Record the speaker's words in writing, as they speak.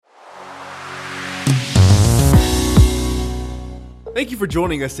Thank you for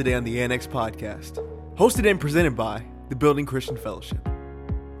joining us today on the Annex Podcast, hosted and presented by the Building Christian Fellowship.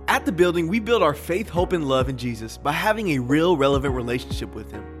 At the Building, we build our faith, hope, and love in Jesus by having a real, relevant relationship with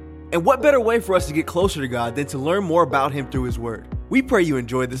Him. And what better way for us to get closer to God than to learn more about Him through His Word? We pray you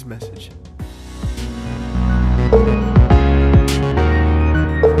enjoy this message.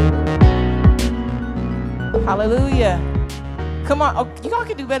 Hallelujah. Come on. Oh, you all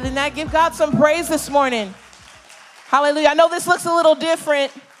can do better than that. Give God some praise this morning. Hallelujah. I know this looks a little different,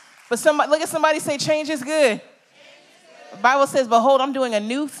 but look at somebody say, change is good. The Bible says, behold, I'm doing a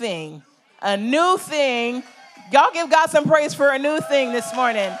new thing. A new thing. Y'all give God some praise for a new thing this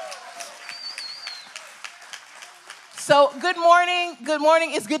morning. So good morning. Good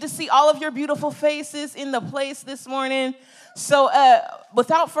morning. It's good to see all of your beautiful faces in the place this morning. So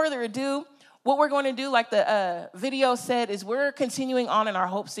without further ado, what we're going to do, like the video said, is we're continuing on in our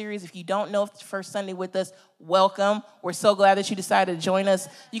Hope series. If you don't know, if it's first Sunday with us, welcome. We're so glad that you decided to join us.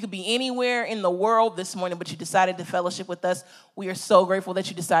 You could be anywhere in the world this morning, but you decided to fellowship with us. We are so grateful that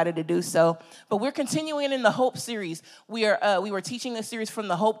you decided to do so. But we're continuing in the Hope series. We were teaching this series from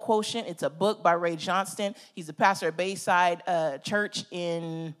the Hope Quotient. It's a book by Ray Johnston. He's a pastor at Bayside Church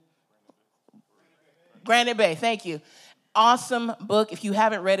in Granite Bay. Thank you. Awesome book. If you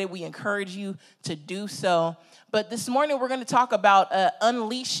haven't read it, we encourage you to do so. But this morning, we're going to talk about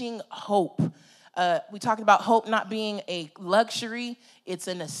unleashing hope. We talked about hope not being a luxury. It's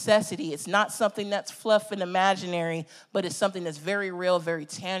a necessity. It's not something that's fluff and imaginary, but it's something that's very real, very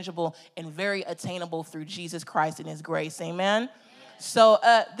tangible, and very attainable through Jesus Christ and His grace. Amen? So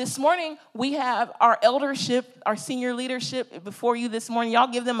this morning, we have our eldership, our senior leadership before you this morning.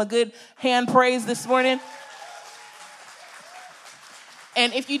 Y'all give them a good hand praise this morning.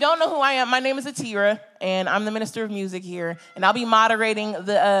 And if you don't know who I am, my name is Atira, and I'm the minister of music here, and I'll be moderating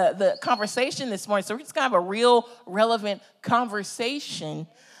the conversation this morning. So we're just going to have a real relevant conversation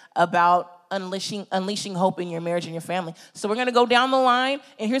about unleashing hope in your marriage and your family. So we're going to go down the line,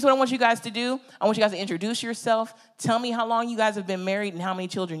 and here's what I want you guys to do. I want you guys to introduce yourself. Tell me how long you guys have been married and how many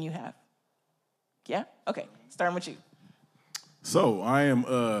children you have. Yeah? Okay, starting with you. So I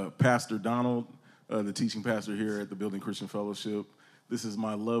am Pastor Donald, the teaching pastor here at the Building Christian Fellowship. This is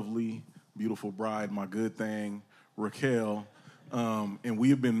my lovely, beautiful bride, my good thing, Raquel. And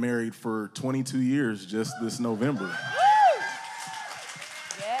we have been married for 22 years just this November. Woo!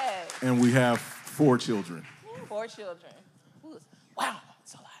 Yes. And we have 4 children. 4 children. Ooh, wow,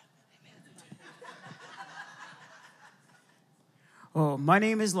 that's a lot. Oh, my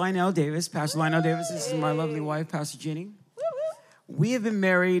name is Lionel Davis, Pastor Lionel Davis. This is my lovely wife, Pastor Jenny. We have been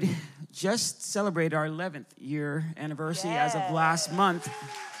married, just celebrated our 11th year anniversary as of last month.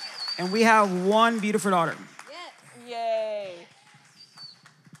 And we have 1 beautiful daughter. Yay.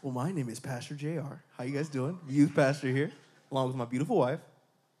 Well, my name is Pastor JR. How you guys doing? Youth pastor here, along with my beautiful wife,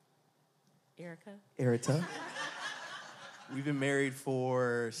 Erica. We've been married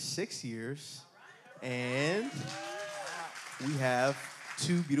for 6 years, and we have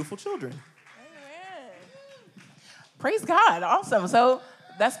 2 beautiful children. Praise God. Awesome. So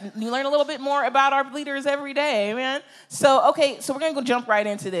you learn a little bit more about our leaders every day. Amen. So we're going to go jump right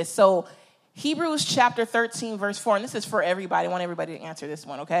into this. So Hebrews chapter 13, verse 4, and this is for everybody. I want everybody to answer this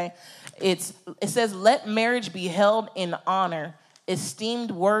one, okay? It says, let marriage be held in honor,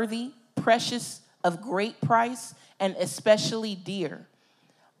 esteemed worthy, precious, of great price, and especially dear.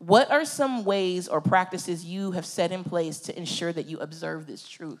 What are some ways or practices you have set in place to ensure that you observe this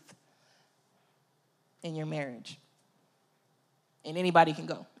truth in your marriage? And anybody can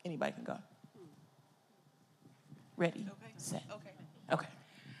go. Ready, set. Okay.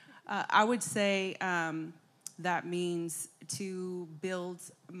 I would say that means to build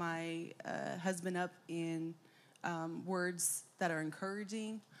my husband up in words that are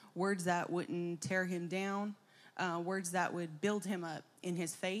encouraging, words that wouldn't tear him down, words that would build him up in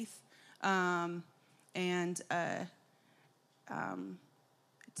his faith, and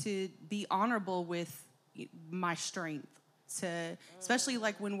to be honorable with my strength. Especially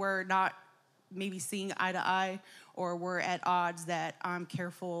like when we're not maybe seeing eye to eye or we're at odds, that I'm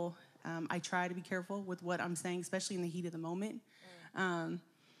careful. I try to be careful with what I'm saying, especially in the heat of the moment.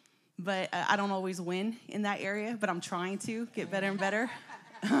 But I don't always win in that area, but I'm trying to get better and better.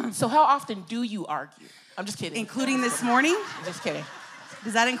 So how often do you argue? I'm just kidding. Including this morning? Just kidding.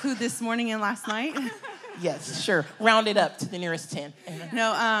 Does that include this morning and last night? Yes, sure. Round it up to the nearest 10.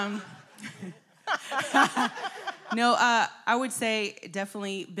 No, I would say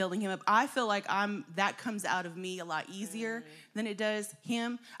definitely building him up. I feel like that comes out of me a lot easier than it does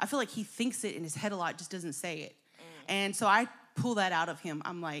him. I feel like he thinks it in his head a lot, just doesn't say it. And so I pull that out of him.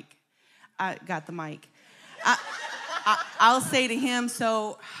 I'm like, I got the mic. I'll say to him,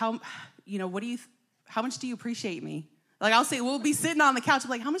 so how much do you appreciate me? Like, I'll say, we'll be sitting on the couch,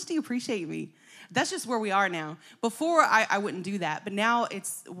 like, how much do you appreciate me? That's just where we are now. Before, I wouldn't do that. But now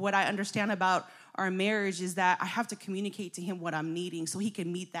it's what I understand about our marriage is that I have to communicate to him what I'm needing so he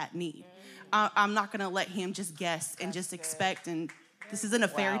can meet that need. I'm not going to let him just guess and just expect. And this isn't a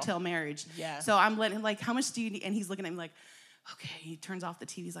fairy tale marriage. Yeah. So I'm letting him, like, how much do you need? And he's looking at me like, okay. He turns off the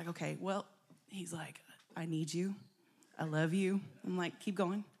TV. He's like, okay, well, he's like, I need you. I love you. I'm like, keep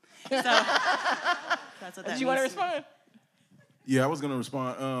going. So that's what that Do you want to means me. respond? Yeah, I was going to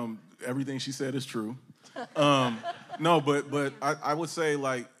respond. Everything she said is true. No, but I would say,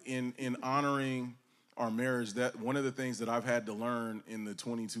 like, in honoring our marriage, that one of the things that I've had to learn in the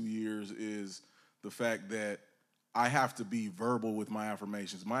 22 years is the fact that I have to be verbal with my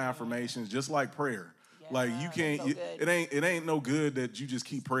affirmations. My affirmations, just like prayer. Yeah, like, you can't, it ain't no good that you just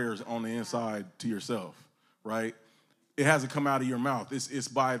keep prayers on the inside to yourself, right? It has to come out of your mouth. It's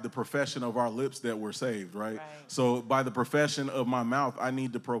by the profession of our lips that we're saved, right? So by the profession of my mouth, I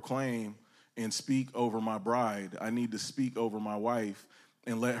need to proclaim and speak over my bride. I need to speak over my wife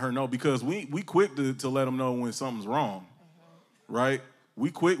and let her know, because we quick to let them know when something's wrong, right?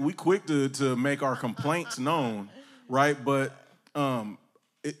 We quick to make our complaints known, right? But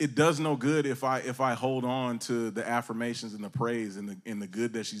it does no good if I hold on to the affirmations and the praise and the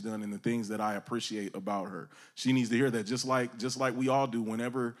good that she's done and the things that I appreciate about her. She needs to hear that, just like we all do.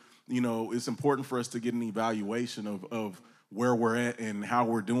 Whenever, it's important for us to get an evaluation of where we're at and how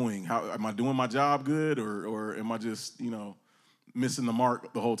we're doing. How am I doing my job good, or am I just missing the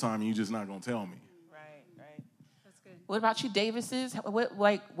mark the whole time and you're just not gonna tell me? Right. That's good. What about you, Davises?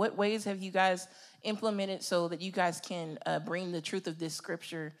 What ways have you guys implemented so that you guys can bring the truth of this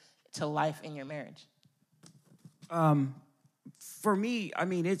scripture to life in your marriage? For me, I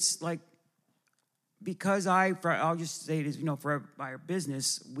mean, it's like, because I'll just say this, for my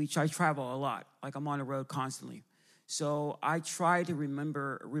business, I travel a lot. Like, I'm on the road constantly. So I try to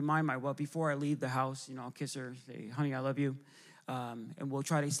remind my wife before I leave the house, I'll kiss her, say, honey, I love you. And we'll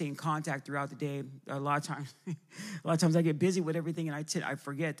try to stay in contact throughout the day. A lot of times I get busy with everything and I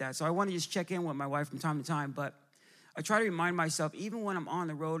forget that. So I want to just check in with my wife from time to time. But I try to remind myself, even when I'm on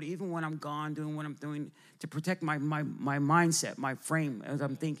the road, even when I'm gone doing what I'm doing, to protect my mindset, my frame as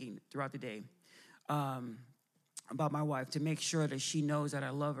I'm thinking throughout the day about my wife, to make sure that she knows that I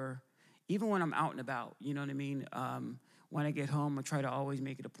love her, even when I'm out and about. You know what I mean? When I get home, I try to always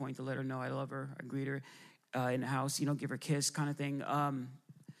make it a point to let her know I love her. I greet her in the house, give her a kiss, kind of thing.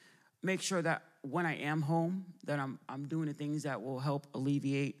 Make sure that when I am home, that I'm doing the things that will help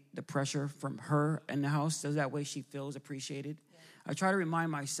alleviate the pressure from her in the house, so that way she feels appreciated. Yeah. I try to remind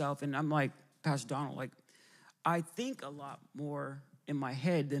myself, and I'm like Pastor Donald, like, I think a lot more in my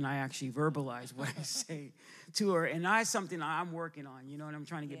head than I actually verbalize what I say to her, and that's something I'm working on, and I'm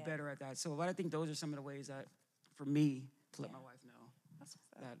trying to get better at that. So, but I think those are some of the ways that, for me, to let my wife know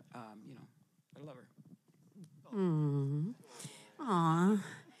that, I love her.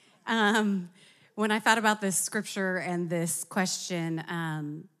 When I thought about this scripture and this question,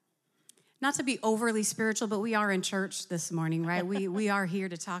 not to be overly spiritual, but we are in church this morning, right? We are here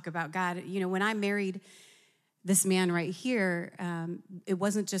to talk about God. When I married this man right here, it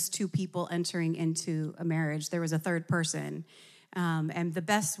wasn't just two people entering into a marriage. There was a third person. And the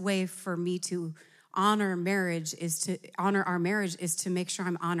best way for me to honor our marriage is to make sure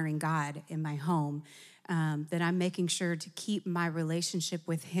I'm honoring God in my home. That I'm making sure to keep my relationship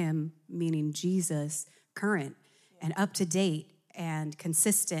with him, meaning Jesus, current and up to date and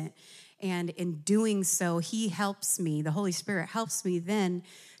consistent. And in doing so, he helps me, the Holy Spirit helps me then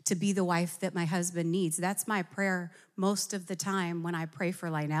to be the wife that my husband needs. That's my prayer most of the time when I pray for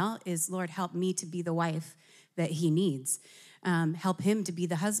Lionel is, Lord, help me to be the wife that he needs. Help him to be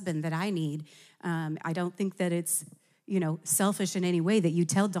the husband that I need. I don't think that it's selfish in any way that you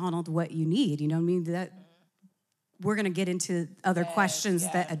tell Donald what you need. You know what I mean? That we're going to get into other questions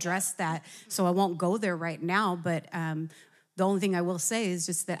that address that, so I won't go there right now. But the only thing I will say is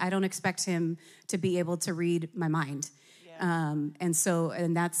just that I don't expect him to be able to read my mind. Yeah. And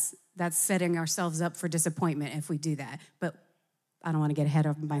that's setting ourselves up for disappointment if we do that. But I don't want to get ahead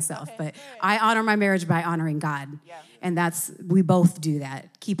of myself. Okay. But I honor my marriage by honoring God. Yeah. And we both do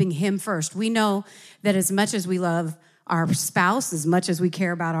that, keeping him first. We know that as much as we love our spouse, as much as we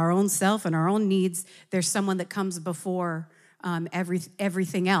care about our own self and our own needs, there's someone that comes before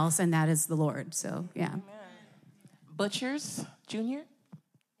everything else, and that is the Lord. So, yeah. Amen. Butchers, Junior?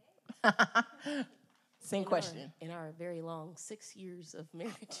 Same question. In our very long 6 years of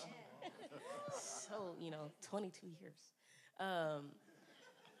marriage. So, 22 years.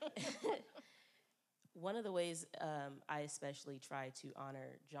 one of the ways I especially try to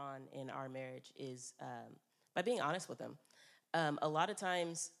honor John in our marriage is by being honest with him. A lot of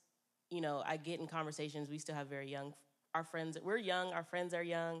times, I get in conversations. We still have very young, our friends. We're young. Our friends are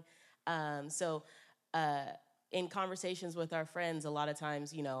young. So in conversations with our friends, a lot of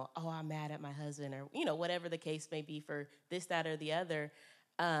times, oh, I'm mad at my husband, or whatever the case may be for this, that, or the other.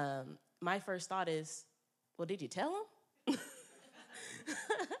 My first thought is, well, did you tell him?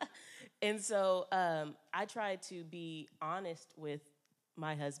 And so I try to be honest with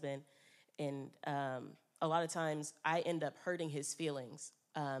my husband, and a lot of times I end up hurting his feelings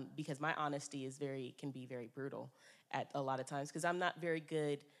because my honesty can be very brutal at a lot of times because I'm not very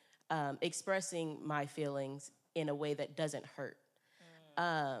good expressing my feelings in a way that doesn't hurt.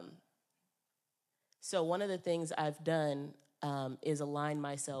 So one of the things I've done is align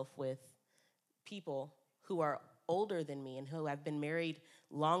myself with people who are older than me and who have been married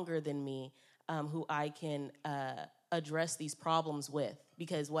longer than me, who I can address these problems with.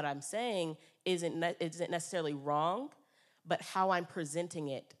 Because what I'm saying isn't necessarily wrong, but how I'm presenting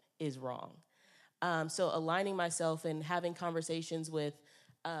it is wrong. So aligning myself and having conversations with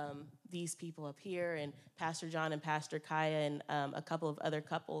these people up here and Pastor John and Pastor Kaya and a couple of other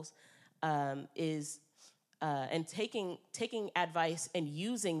couples is and taking advice and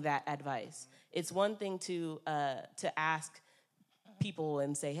using that advice. It's one thing to ask people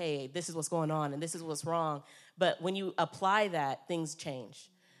and say, hey, this is what's going on and this is what's wrong. But when you apply that, things change.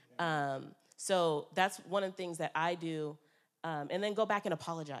 So that's one of the things that I do. And then go back and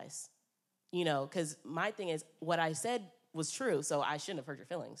apologize, because my thing is what I said was true, so I shouldn't have hurt your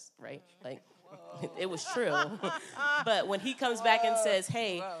feelings, right? Like, it was true. But when he comes back and says,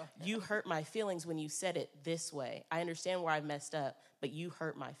 hey, you hurt my feelings when you said it this way. I understand where I messed up, but you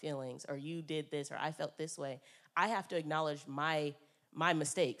hurt my feelings, or you did this, or I felt this way. I have to acknowledge my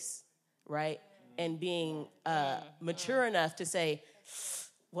mistakes, right? And being mature enough to say,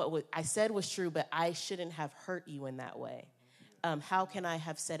 what I said was true, but I shouldn't have hurt you in that way. How can I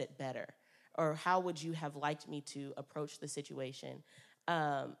have said it better? Or how would you have liked me to approach the situation?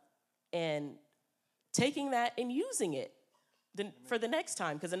 And taking that and using it for the next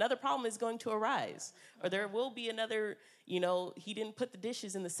time, because another problem is going to arise. Or there will be another, he didn't put the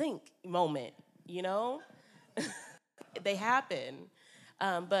dishes in the sink moment, They happen.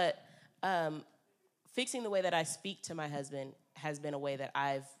 But fixing the way that I speak to my husband has been a way that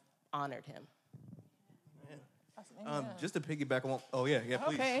I've honored him. Just to piggyback on, please.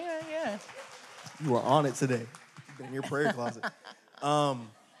 Okay, yeah. You are on it today. You've been in your prayer closet.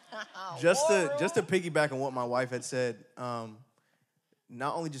 Just to piggyback on what my wife had said,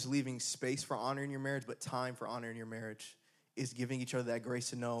 not only just leaving space for honor in your marriage, but time for honor in your marriage is giving each other that grace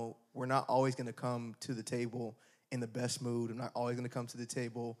to know we're not always going to come to the table in the best mood. I'm not always going to come to the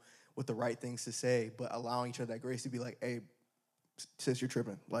table with the right things to say, but allowing each other that grace to be like, hey, sis, you're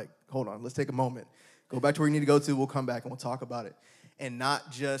tripping. Like, hold on, let's take a moment. Go back to where you need to go to. We'll come back and we'll talk about it. And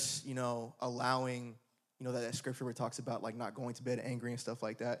not just, allowing, that scripture where it talks about, like, not going to bed angry and stuff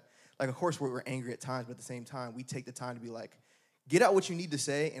like that. Like, of course, we're angry at times, but at the same time, we take the time to be like, get out what you need to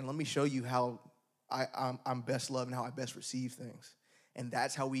say, and let me show you how I'm best loved and how I best receive things. And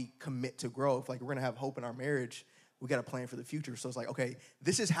that's how we commit to grow. If, like, we're going to have hope in our marriage, we got to plan for the future. So it's like, okay,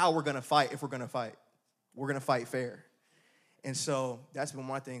 this is how we're going to fight if we're going to fight. We're going to fight fair. And so that's been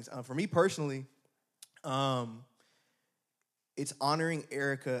one of my things. For me personally, it's honoring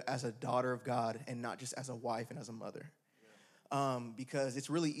Erica as a daughter of God and not just as a wife and as a mother. Because it's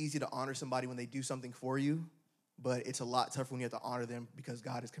really easy to honor somebody when they do something for you, but it's a lot tougher when you have to honor them because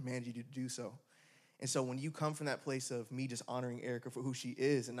God has commanded you to do so. And so when you come from that place of me just honoring Erica for who she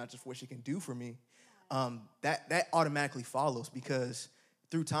is and not just what she can do for me, that automatically follows because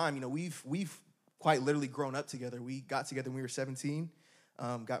through time, we've quite literally grown up together. We got together when we were 17,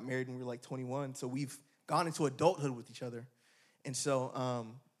 got married when we were like 21. So we've gone into adulthood with each other. And so,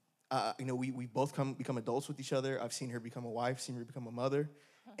 we both become adults with each other. I've seen her become a wife, seen her become a mother.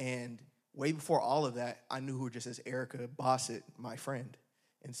 And way before all of that, I knew her just as Erica Bossett, my friend.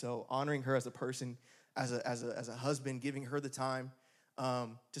 And so honoring her as a person, as a husband, giving her the time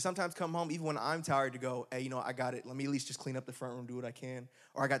to sometimes come home, even when I'm tired, to go, hey, I got it. Let me at least just clean up the front room, do what I can.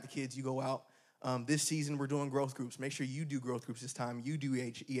 Or I got the kids, you go out. This season, we're doing growth groups. Make sure you do growth groups this time. You do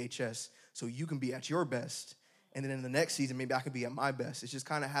EHS so you can be at your best. And then in the next season, maybe I can be at my best. It's just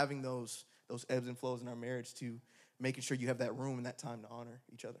kind of having those ebbs and flows in our marriage to making sure you have that room and that time to honor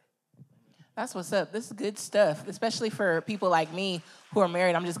each other. That's what's up. This is good stuff, especially for people like me who are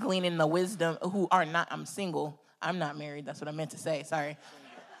married. I'm just gleaning the wisdom, who are not. I'm single. I'm not married. That's what I meant to say. Sorry.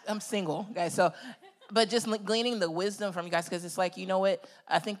 I'm single, guys. So but just gleaning the wisdom from you guys, because it's like, you know what?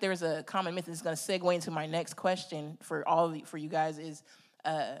 I think there's a common myth that's going to segue into my next question for for you guys is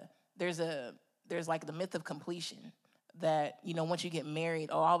there's like the myth of completion that, you know, once you get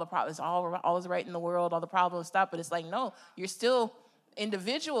married, all the problems, all is right in the world, all the problems stop. But it's like, no, you're still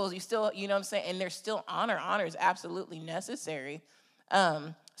individuals. You still, you know what I'm saying? And there's still honor. Honor is absolutely necessary.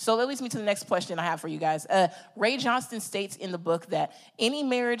 So that leads me to the next question I have for you guys. Ray Johnston states in the book that any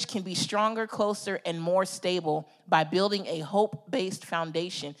marriage can be stronger, closer, and more stable by building a hope-based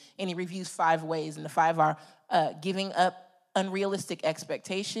foundation. And he reviews 5 ways. And the 5 are giving up unrealistic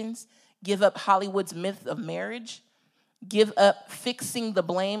expectations, give up Hollywood's myth of marriage, give up fixing the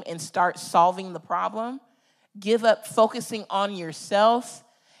blame and start solving the problem, give up focusing on yourself,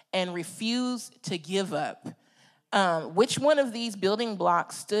 and refuse to give up. Which one of these building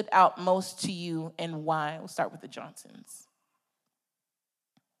blocks stood out most to you and why? We'll start with the Johnsons.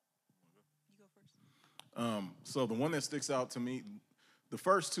 You go first. So the one that sticks out to me, the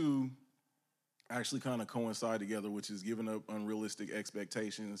first 2 actually kind of coincide together, which is giving up unrealistic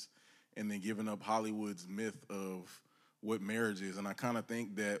expectations and then giving up Hollywood's myth of what marriage is. And I kind of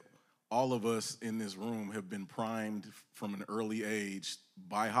think that all of us in this room have been primed from an early age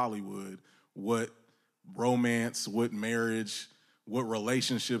by Hollywood what romance, what marriage, what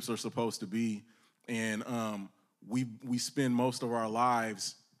relationships are supposed to be. And we spend most of our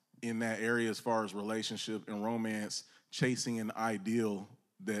lives in that area as far as relationship and romance, chasing an ideal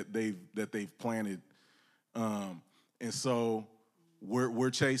that they've planted. And so we're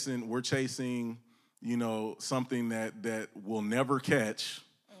chasing, you know, something that will never catch.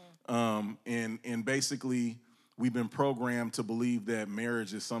 And basically we've been programmed to believe that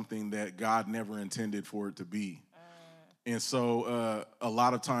marriage is something that God never intended for it to be. And so a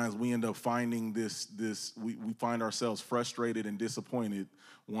lot of times we end up finding we find ourselves frustrated and disappointed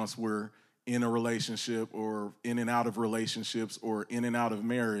once we're in a relationship or in and out of relationships or in and out of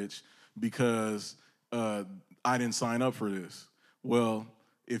marriage because I didn't sign up for this. Well,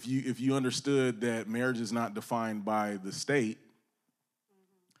 if you understood that marriage is not defined by the state,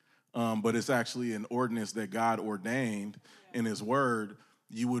 but it's actually an ordinance that God ordained in his word,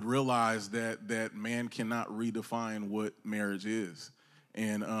 you would realize that man cannot redefine what marriage is.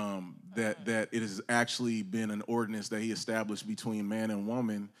 And that it has actually been an ordinance that he established between man and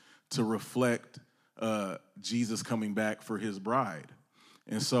woman to reflect Jesus coming back for his bride.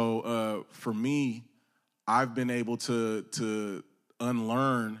 And so for me, I've been able to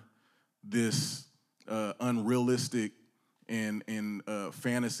unlearn this unrealistic and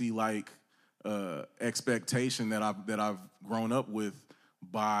fantasy-like expectation that I've grown up with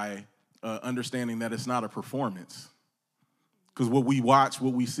by understanding that it's not a performance. Because what we watch,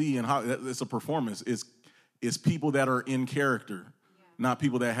 what we see, and how it's a performance. It's people that are in character, not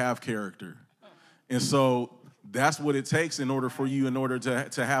people that have character. And so that's what it takes in order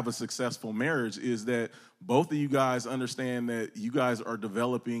to have a successful marriage, is that both of you guys understand that you guys are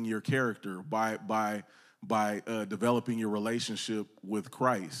developing your character by developing your relationship with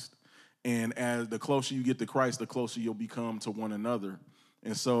Christ. And as the closer you get to Christ, the closer you'll become to one another.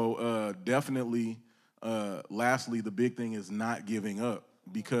 And so definitely, lastly, the big thing is not giving up,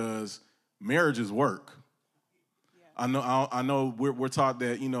 because marriage is work. Yeah. I know we're taught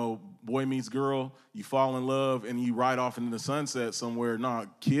that, you know, boy meets girl, you fall in love and you ride off into the sunset somewhere. Nah,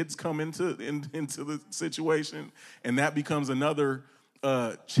 kids come into the situation, and that becomes another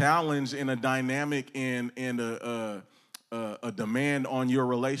challenge and a dynamic and a demand on your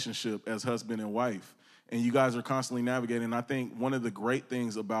relationship as husband and wife. And you guys are constantly navigating. I think one of the great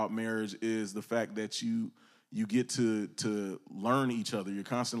things about marriage is the fact that you get to learn each other. You're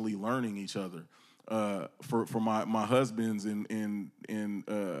constantly learning each other. For my husbands and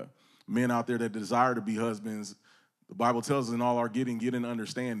men out there that desire to be husbands, the Bible tells us in all our get an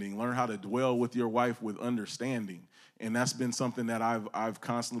understanding. Learn how to dwell with your wife with understanding. And that's been something that I've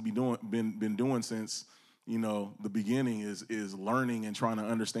constantly been doing since, you know, the beginning, is learning and trying to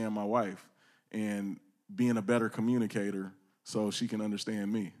understand my wife and being a better communicator so she can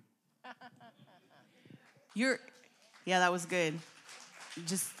understand me. Yeah, that was good.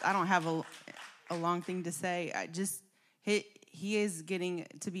 I don't have a long thing to say. He is getting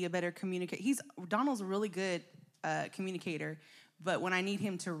to be a better communicator. Donald's a really good communicator, but when I need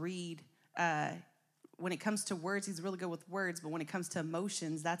him to read, when it comes to words, he's really good with words, but when it comes to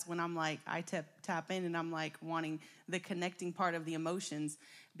emotions, that's when I'm like, I tap in and I'm like wanting the connecting part of the emotions,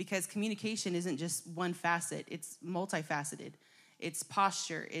 because communication isn't just one facet, it's multifaceted. It's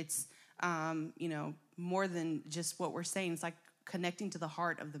posture, it's, more than just what we're saying. It's like connecting to the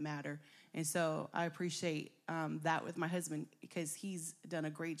heart of the matter. And so I appreciate that with my husband, because he's done a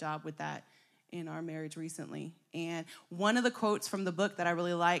great job with that. in our marriage recently. And one of the quotes from the book that I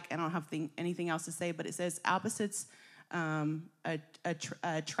really like, I don't have anything else to say, but it says opposites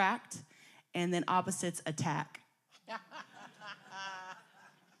attract and then opposites attack.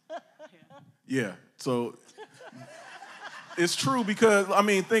 Yeah, so it's true because, I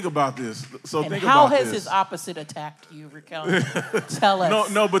mean, think about this. So And think how about has this. his opposite attacked you, Raquel? Tell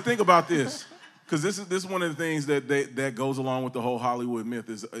us. No, but think about this, because this is one of the things that goes along with the whole Hollywood myth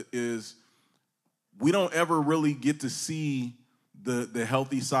is we don't ever really get to see the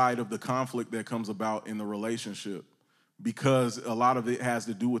healthy side of the conflict that comes about in the relationship, because a lot of it has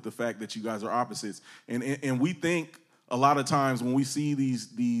to do with the fact that you guys are opposites, and we think a lot of times when we see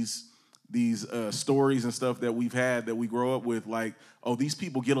these stories and stuff that we've had that we grow up with, like, oh, these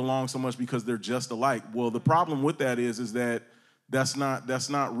people get along so much because they're just alike. Well, the problem with that is that that's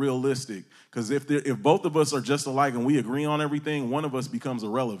not realistic, because if both of us are just alike and we agree on everything, one of us becomes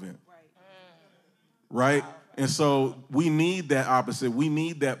irrelevant, right? And so we need that opposite. We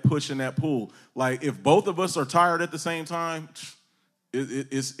need that push and that pull. Like, if both of us are tired at the same time,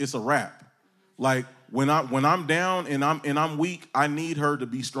 it's a wrap. Like, when I'm down and I'm weak, I need her to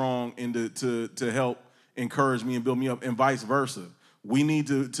be strong and to help encourage me and build me up, and vice versa. We need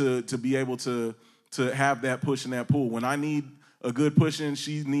to be able to have that push and that pull. When I need a good pushing,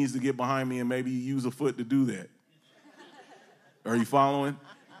 she needs to get behind me and maybe use a foot to do that. Are you following?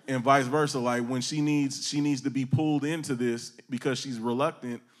 And vice versa. Like, when she needs to be pulled into this because she's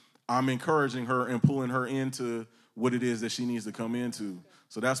reluctant, I'm encouraging her and pulling her into what it is that she needs to come into.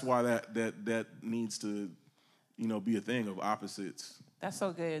 So that's why that needs to, be a thing of opposites. That's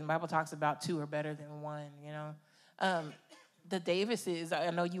so good. The Bible talks about two are better than one, The Davises, I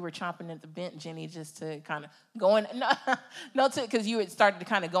know you were chomping at the bit, Jenny, just to kind of go in. Because you had started to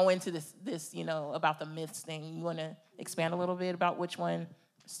kind of go into this, about the myths thing. You want to expand a little bit about which one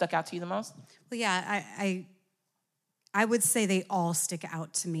stuck out to you the most? Well, yeah, I would say they all stick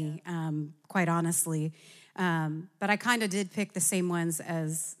out to me, quite honestly. But I kind of did pick the same ones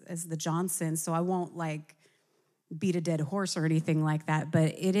as the Johnsons, so I won't beat a dead horse or anything like that.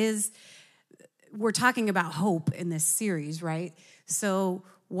 But we're talking about hope in this series, right? So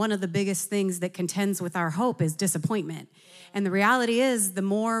one of the biggest things that contends with our hope is disappointment. And the reality is, the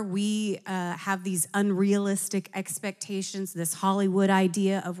more we have these unrealistic expectations, this Hollywood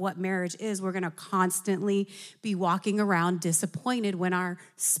idea of what marriage is, we're going to constantly be walking around disappointed when our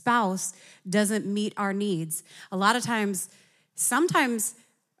spouse doesn't meet our needs. A lot of times, sometimes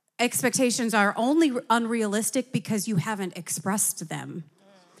expectations are only unrealistic because you haven't expressed them.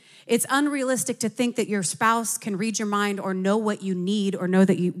 It's unrealistic to think that your spouse can read your mind or know what you need or know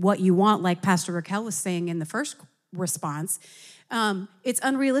what you want, like Pastor Raquel was saying in the first response. It's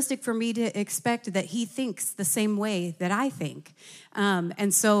unrealistic for me to expect that he thinks the same way that I think.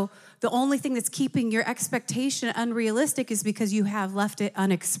 And so the only thing that's keeping your expectation unrealistic is because you have left it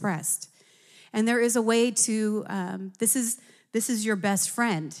unexpressed. And there is a way to, this is your best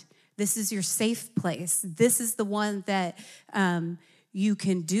friend. This is your safe place. This is the one that you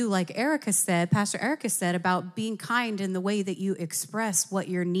can do, like Pastor Erica said, about being kind in the way that you express what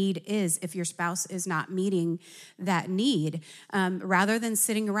your need is if your spouse is not meeting that need. Rather than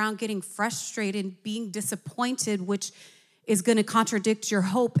sitting around getting frustrated, being disappointed, which is going to contradict your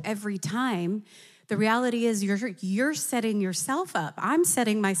hope every time. The reality is you're setting yourself up. I'm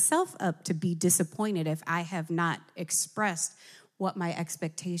setting myself up to be disappointed if I have not expressed what my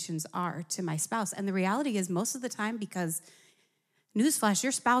expectations are to my spouse. And the reality is, most of the time, because newsflash,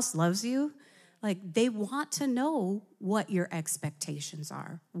 your spouse loves you. They want to know what your expectations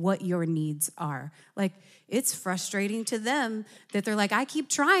are, what your needs are. It's frustrating to them that they're like, I keep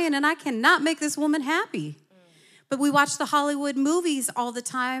trying and I cannot make this woman happy. But we watch the Hollywood movies all the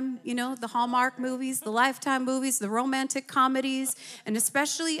time, the Hallmark movies, the Lifetime movies, the romantic comedies, and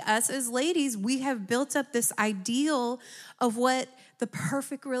especially us as ladies, we have built up this ideal of what the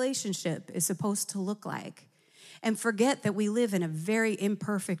perfect relationship is supposed to look like. And forget that we live in a very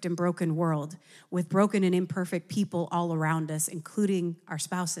imperfect and broken world with broken and imperfect people all around us, including our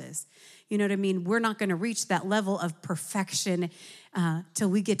spouses. You know what I mean? We're not going to reach that level of perfection till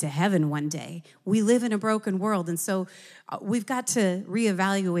we get to heaven one day. We live in a broken world, and so we've got to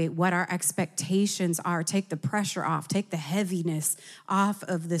reevaluate what our expectations are, take the pressure off, take the heaviness off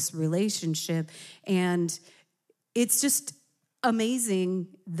of this relationship. And it's just amazing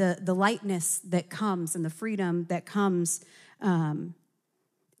the lightness that comes and the freedom that comes in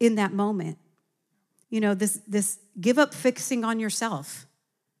that moment. This give up fixing on yourself.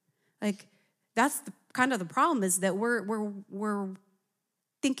 That's kind of the problem, is that we're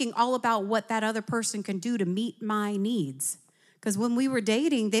thinking all about what that other person can do to meet my needs, Because when we were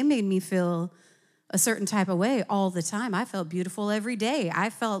dating, they made me feel a certain type of way all the time. I felt beautiful every day.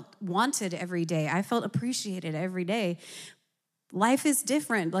 I felt wanted every day. I felt appreciated every day. Life is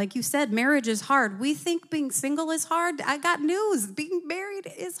different. Like you said, marriage is hard. We think being single is hard. I got news. Being married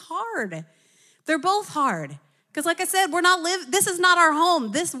is hard. They're both hard. Because like I said, this is not our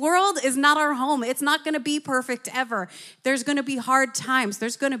home. This world is not our home. It's not going to be perfect ever. There's going to be hard times.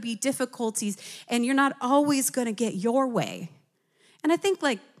 There's going to be difficulties. And you're not always going to get your way. And I think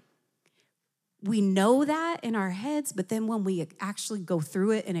like we know that in our heads, but then when we actually go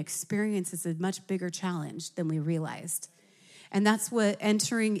through it and experience, it's a much bigger challenge than we realized. And that's what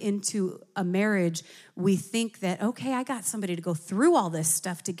entering into a marriage, we think that, okay, I got somebody to go through all this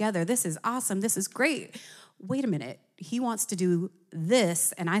stuff together. This is awesome. This is great. Wait a minute. He wants to do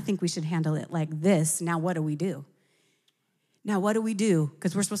this, and I think we should handle it like this. Now, what do we do?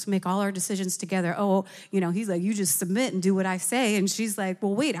 Because we're supposed to make all our decisions together. Oh, he's like, you just submit and do what I say. And she's like,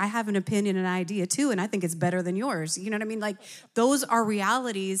 well, wait, I have an opinion and an idea too, and I think it's better than yours. You know what I mean? Like, those are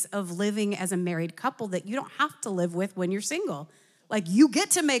realities of living as a married couple that you don't have to live with when you're single. Like, you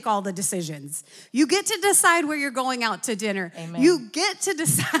get to make all the decisions. You get to decide where you're going out to dinner. Amen. You get to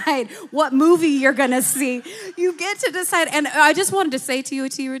decide what movie you're going to see. You get to decide. And I just wanted to say to you,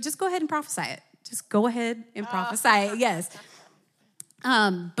 Atira, just go ahead and prophesy it. Just go ahead and prophesy it. Yes.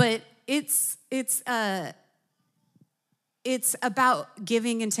 But it's about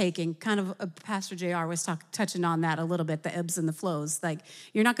giving and taking. Kind of Pastor JR was touching on that a little bit, the ebbs and the flows. Like,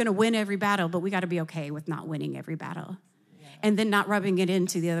 you're not going to win every battle, but we got to be okay with not winning every battle. And then not rubbing it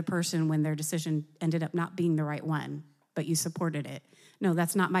into the other person when their decision ended up not being the right one, but you supported it. No,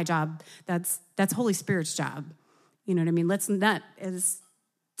 that's not my job. That's Holy Spirit's job. You know what I mean? Let's not, as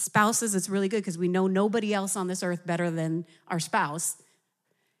spouses, it's really good because we know nobody else on this earth better than our spouse.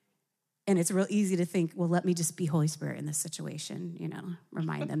 And it's real easy to think, well, let me just be Holy Spirit in this situation,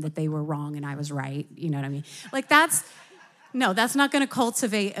 remind them that they were wrong and I was right. You know what I mean? Like, that's not going to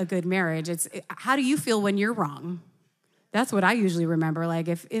cultivate a good marriage. How do you feel when you're wrong? That's what I usually remember. Like,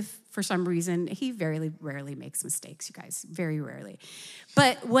 if for some reason, he very rarely makes mistakes, you guys, very rarely.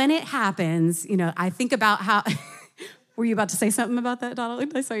 But when it happens, I think about how, were you about to say something about that, Donald?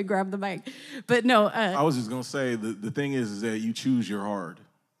 I saw you grab the mic. But no. I was just going to say, the thing is that you choose your hard.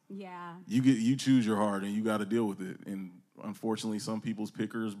 Yeah. You choose your hard, and you got to deal with it. And unfortunately, some people's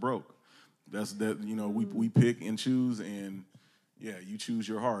picker is broke. We pick and choose, and yeah, you choose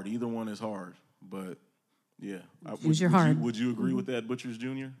your hard. Either one is hard, but yeah. Choose your hard. Would you agree with that, Butchers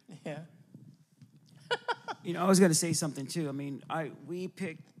Jr.? Yeah. I was going to say something too. I mean, we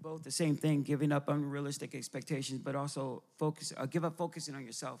picked both the same thing, giving up unrealistic expectations, but also give up focusing on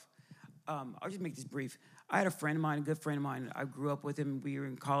yourself. I'll just make this brief. I had a friend of mine, a good friend of mine. I grew up with him. We were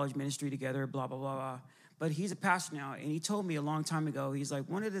in college ministry together, blah, blah, blah, blah. But he's a pastor now, and he told me a long time ago, he's like,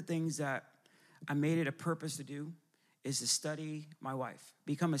 one of the things that I made it a purpose to do is to study my wife,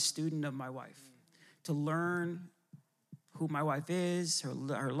 become a student of my wife, to learn who my wife is,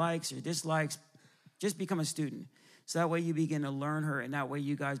 her likes, her dislikes, just become a student. So that way you begin to learn her, and that way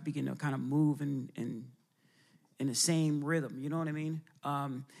you guys begin to kind of move in the same rhythm, you know what I mean?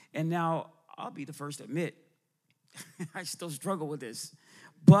 And now I'll be the first to admit, I still struggle with this.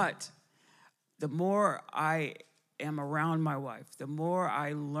 But the more I am around my wife, the more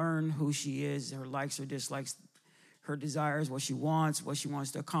I learn who she is, her likes, her dislikes, her desires, what she wants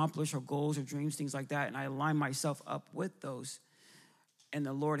to accomplish, her goals, her dreams, things like that, and I align myself up with those, and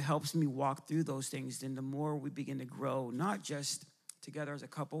the Lord helps me walk through those things, then the more we begin to grow, not just together as a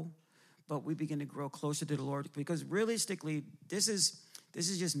couple, but we begin to grow closer to the Lord. Because realistically, this is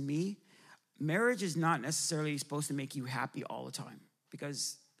just me. Marriage is not necessarily supposed to make you happy all the time,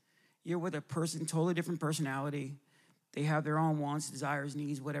 because you're with a person, totally different personality. They have their own wants, desires,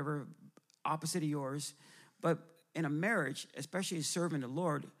 needs, whatever, opposite of yours. But in a marriage, especially serving the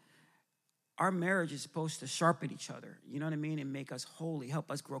Lord, our marriage is supposed to sharpen each other, you know what I mean, and make us holy,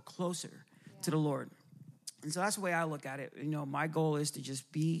 help us grow closer to the Lord. And so that's the way I look at it. My goal is to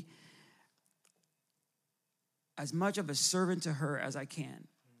just be as much of a servant to her as I can,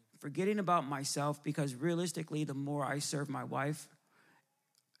 forgetting about myself, because realistically, the more I serve my wife,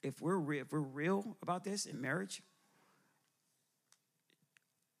 if we're real about this in marriage,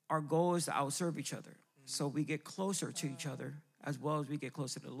 our goal is to outserve each other. So we get closer to each other as well as we get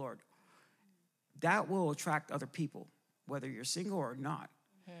closer to the Lord. That will attract other people, whether you're single or not,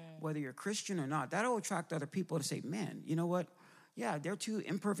 whether you're Christian or not. That will attract other people to say, man, you know what? Yeah, they're two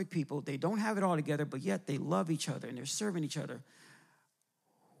imperfect people. They don't have it all together, but yet they love each other and they're serving each other.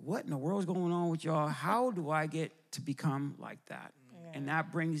 What in the world is going on with y'all? How do I get to become like that? Yeah. And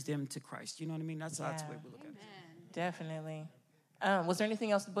that brings them to Christ. You know what I mean? That's the way we look at it. Definitely. Was there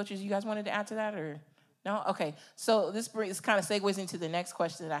anything else, Butchers, you guys wanted to add to that, or no? Okay, so this kind of segues into the next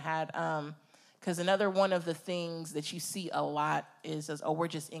question that I had, because another one of the things that you see a lot is, oh, we're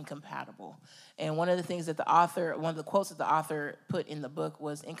just incompatible. And one of the things that one of the quotes that the author put in the book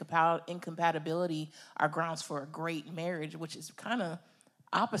was, incompatibility are grounds for a great marriage, which is kind of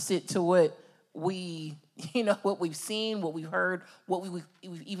opposite to what what we've seen, what we've heard, what we've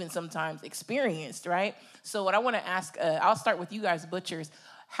even sometimes experienced, right? So what I want to ask, I'll start with you guys, Butchers.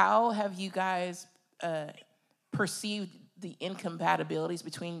 How have you guys perceived the incompatibilities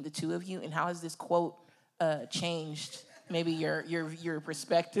between the two of you, and how has this quote changed maybe your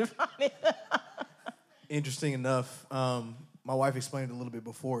perspective on it? Interesting enough, my wife explained it a little bit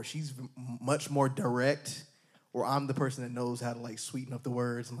before. She's much more direct, or I'm the person that knows how to like sweeten up the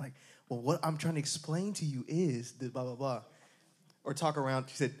words and like, well, what I'm trying to explain to you is the blah, blah, blah. Or talk around,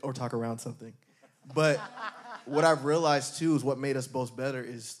 she said, or talk around something. But what I've realized, too, is what made us both better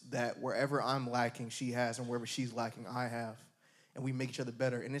is that wherever I'm lacking, she has, and wherever she's lacking, I have. And we make each other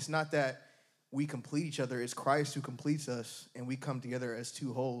better. And it's not that we complete each other. It's Christ who completes us, and we come together as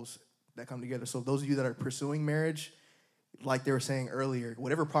two wholes that come together. So those of you that are pursuing marriage, like they were saying earlier,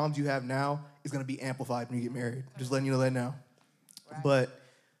 whatever problems you have now is going to be amplified when you get married. Just letting you know that now. Right. But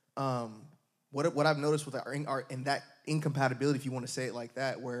what I've noticed with our in that incompatibility, if you want to say it like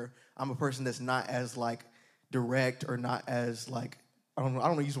that, where I'm a person that's not as like direct or not as like I don't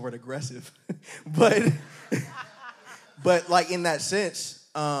want to use the word aggressive, but like in that sense,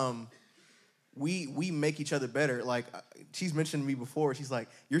 we make each other better. Like she's mentioned to me before, she's like,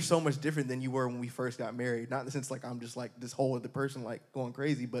 you're so much different than you were when we first got married. Not in the sense like I'm just like this whole other person like going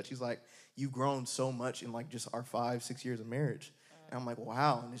crazy, but she's like, you've grown so much in like just our 5-6 years of marriage. And I'm like,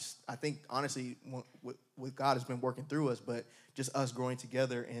 wow. And I think, honestly, with God has been working through us, but just us growing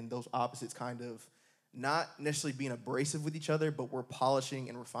together and those opposites kind of not necessarily being abrasive with each other, but we're polishing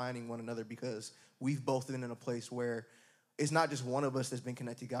and refining one another because we've both been in a place where it's not just one of us that's been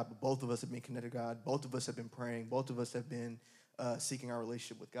connected to God, but both of us have been connected to God. Both of us have been praying. Both of us have been seeking our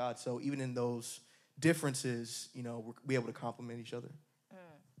relationship with God. So even in those differences, we're able to complement each other.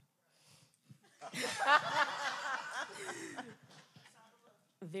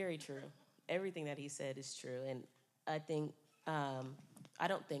 Very true. Everything that he said is true. And I think,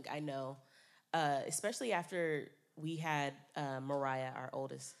 I know, especially after we had Mariah,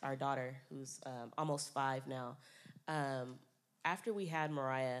 our daughter, who's almost 5 now. After we had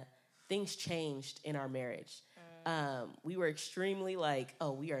Mariah, things changed in our marriage. We were extremely like,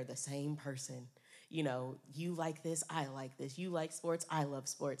 oh, we are the same person. You like this, I like this. You like sports, I love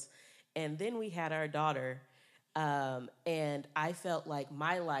sports. And then we had our daughter, and I felt like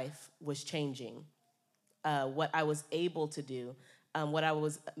my life was changing. What I was able to do, what I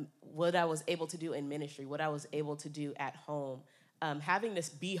was able to do in ministry, what I was able to do at home, having this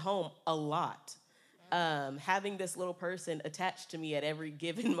be home a lot, having this little person attached to me at every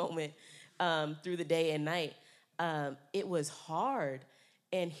given moment through the day and night. It was hard,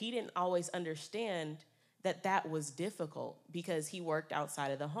 and he didn't always understand that was difficult because he worked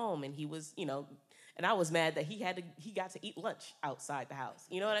outside of the home, and he was, and I was mad that he got to eat lunch outside the house.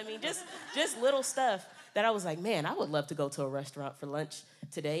 You know what I mean? Just little stuff that I was like, man, I would love to go to a restaurant for lunch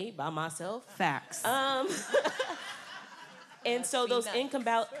today by myself. Facts. And so those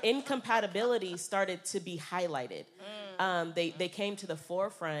incompatibilities started to be highlighted. They came to the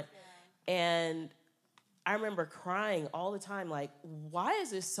forefront, and I remember crying all the time, like, why is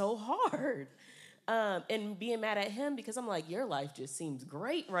this so hard? And being mad at him because I'm like, your life just seems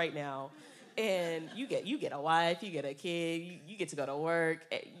great right now. And you get a wife, you get a kid, you get to go to work,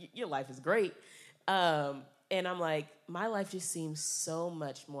 your life is great. And I'm like, my life just seems so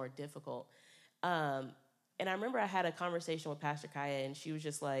much more difficult. And I remember I had a conversation with Pastor Kaya, and she was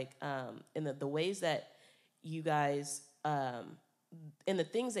just like, in the ways that you guys, in the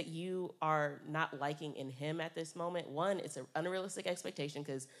things that you are not liking in him at this moment, one, it's an unrealistic expectation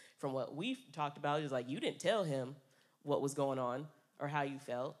because from what we've talked about, it was like you didn't tell him what was going on or how you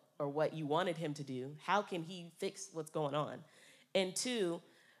felt or what you wanted him to do. How can he fix what's going on? And two,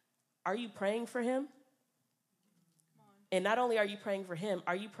 are you praying for him? And not only are you praying for him,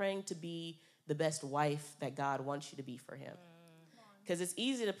 are you praying to be the best wife that God wants you to be for him? Because it's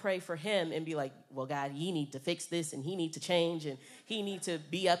easy to pray for him and be like, well, God, you need to fix this, and he need to change, and he need to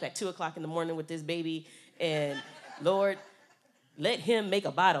be up at 2 o'clock in the morning with this baby, and Lord, let him make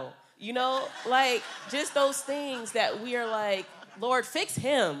a bottle. Like just those things that we are like, Lord, fix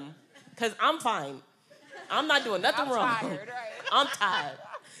him, because I'm fine. I'm not doing nothing wrong. Tired, right? I'm tired.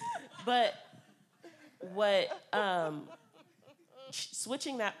 But what...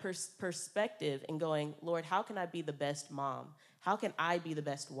 switching that perspective and going, Lord, how can I be the best mom? How can I be the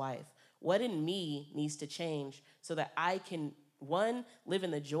best wife? What in me needs to change so that I can, one, live in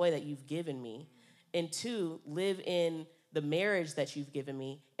the joy that you've given me, and two, live in the marriage that you've given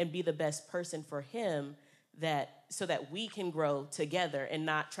me and be the best person for him, so that we can grow together and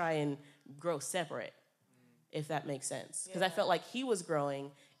not try and grow separate, if that makes sense. Because I felt like he was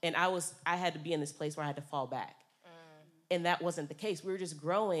growing and I had to be in this place where I had to fall back. And that wasn't the case. We were just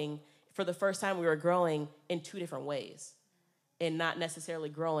growing. For the first time, we were growing in two different ways and not necessarily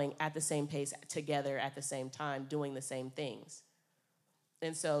growing at the same pace together at the same time, doing the same things.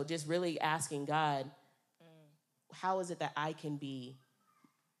 And so just really asking God, how is it that I can be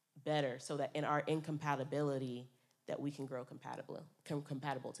better so that in our incompatibility that we can grow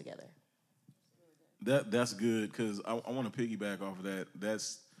compatible together? That's good, because I want to piggyback off of that.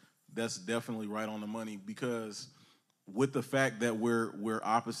 That's definitely right on the money, because with the fact that we're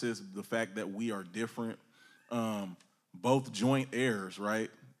opposites, the fact that we are different, both joint heirs,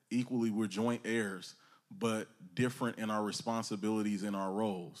 right? Equally, we're joint heirs, but different in our responsibilities and our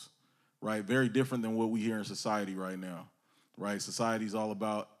roles, right? Very different than what we hear in society right now, right? Society's all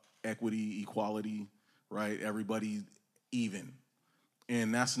about equity, equality, right? Everybody even.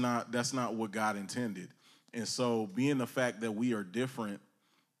 And that's not what God intended. And so being the fact that we are different,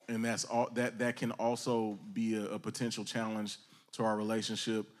 and that's all, that can also be a potential challenge to our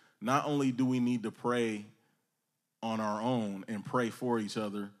relationship. Not only do we need to pray on our own and pray for each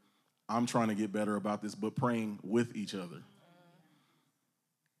other, I'm trying to get better about this, but praying with each other.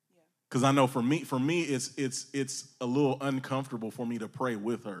 Because I know for me, it's a little uncomfortable for me to pray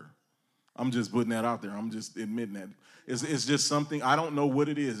with her. I'm just putting that out there. I'm just admitting that. It's just something, I don't know what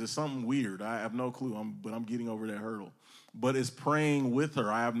it is. It's something weird. I have no clue, but I'm getting over that hurdle. But it's praying with her.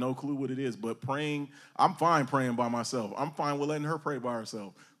 I have no clue what it is. But praying, I'm fine praying by myself. I'm fine with letting her pray by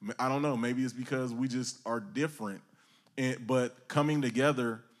herself. I don't know. Maybe it's because we just are different. But coming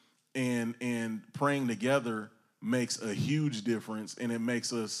together and praying together makes a huge difference, and it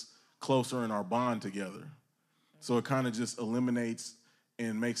makes us closer in our bond together. So it kind of just eliminates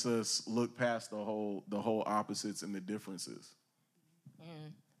and makes us look past the whole opposites and the differences.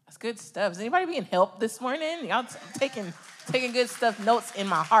 That's good stuff. Is anybody being helped this morning? Y'all taking good stuff, notes in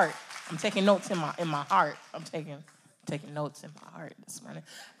my heart. I'm taking notes in my heart. I'm taking notes in my heart this morning.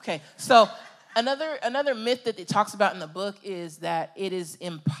 Okay, so another myth that it talks about in the book is that it is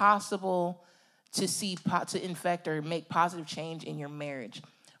impossible to infect or make positive change in your marriage.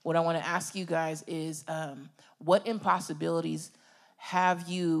 What I want to ask you guys is, what impossibilities have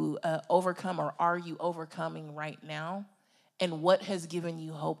you overcome, or are you overcoming right now? And what has given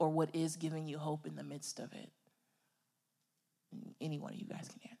you hope, or what is giving you hope in the midst of it? Any one of you guys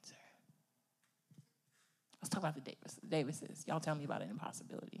can answer. Let's talk about the Davises. Y'all tell me about an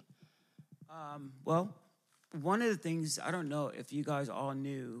impossibility. Well, one of the things, I don't know if you guys all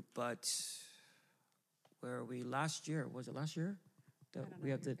knew, but where are we last year? Was it last year?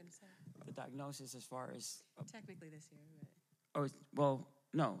 We have the diagnosis as far as... Technically this year.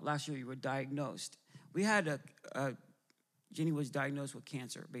 Last year you were diagnosed. We had Jenny was diagnosed with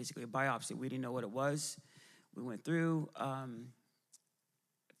cancer, basically a biopsy. We didn't know what it was. We went through,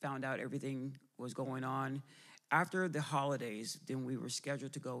 found out everything was going on. After the holidays, then we were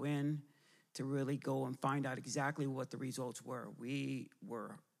scheduled to go in to really go and find out exactly what the results were. We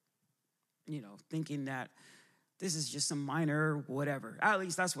were, thinking that this is just some minor whatever. At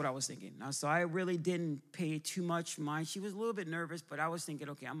least that's what I was thinking. So I really didn't pay too much mind. She was a little bit nervous, but I was thinking,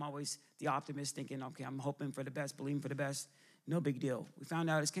 okay, I'm always the optimist, thinking, okay, I'm hoping for the best, believing for the best. No big deal. We found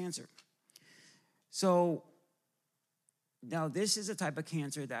out it's cancer. So now this is a type of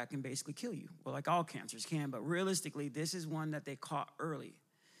cancer that can basically kill you. Well, like all cancers can, but realistically, this is one that they caught early.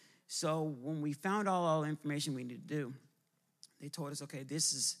 So when we found all the information we need to do, they told us, okay,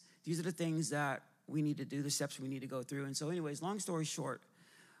 these are the things that we need to do, the steps we need to go through. And so anyways, long story short,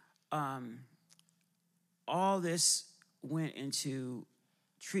 all this went into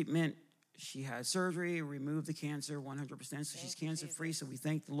treatment. She had surgery, removed the cancer 100%, so she's cancer-free, so we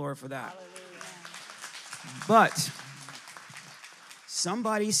thank the Lord for that. Hallelujah. But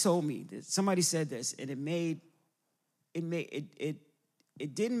somebody said this, and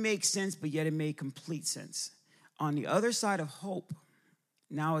it didn't make sense, but yet it made complete sense. On the other side of hope,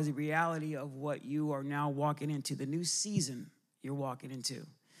 now is the reality of what you are now walking into, the new season you're walking into.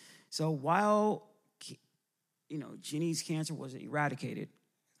 So while, Jenny's cancer was eradicated,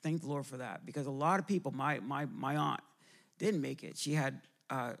 thank the Lord for that, because a lot of people, my aunt didn't make it. She had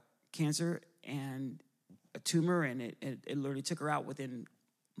cancer and a tumor, and it literally took her out within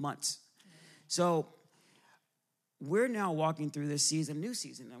months. So we're now walking through this season, new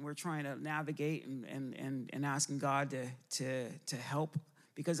season, and we're trying to navigate and asking God to help.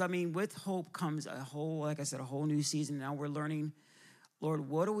 Because, I mean, with hope comes a whole, like I said, a whole new season. Now we're learning, Lord,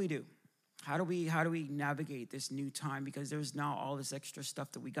 what do we do? How do we navigate this new time? Because there's now all this extra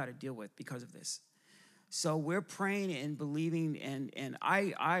stuff that we got to deal with because of this. So we're praying and believing, and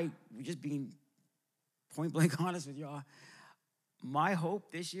I just being point blank honest with y'all, my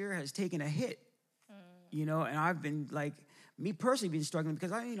hope this year has taken a hit. You know, and I've been like, me personally been struggling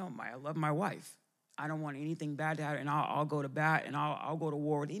because I love my wife. I don't want anything bad to happen, and I'll go to bat and I'll go to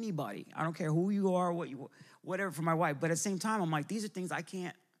war with anybody. I don't care who you are, whatever for my wife. But at the same time, I'm like, these are things I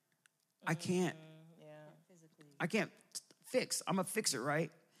can't fix. I'm a fixer, right?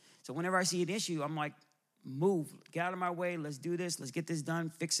 So whenever I see an issue, I'm like, move, get out of my way. Let's do this. Let's get this done.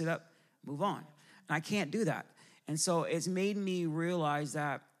 Fix it up. Move on. And I can't do that. And so it's made me realize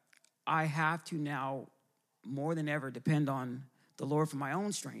that I have to now, more than ever, depend on the Lord for my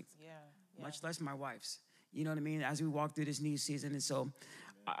own strength, much less my wife's. You know what I mean? As we walk through this new season. And so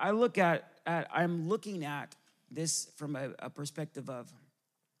I'm looking at this from a perspective of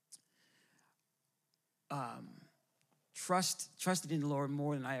trusted in the Lord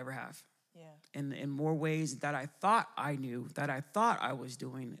more than I ever have. Yeah. In more ways that I thought I knew, that I thought I was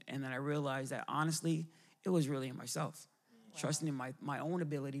doing, and then I realized that honestly, it was really in myself. Wow. Trusting in my own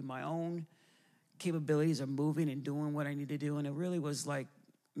ability, my own capabilities of moving and doing what I need to do, and it really was like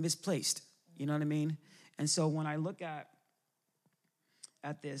misplaced. You know what I mean? And so when I look at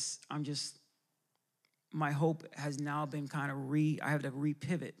this, my hope has now been kind of I have to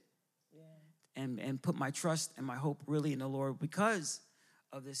repivot and put my trust and my hope really in the Lord because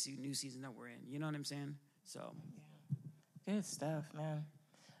of this new season that we're in. You know what I'm saying? So. Yeah. Good stuff, man.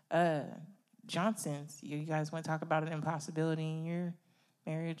 Johnsons, you guys want to talk about an impossibility in your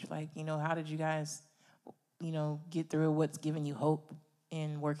marriage? Like, how did you guys, get through what's giving you hope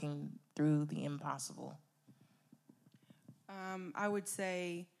in working through the impossible? I would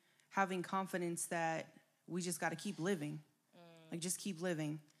say having confidence that we just got to keep living. Like, just keep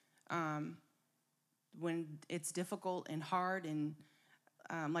living. When it's difficult and hard and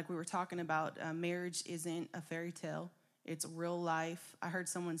like we were talking about, marriage isn't a fairy tale. It's real life. I heard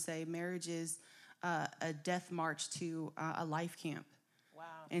someone say marriage is a death march to a life camp. Wow.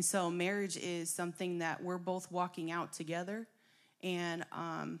 And so marriage is something that we're both walking out together. And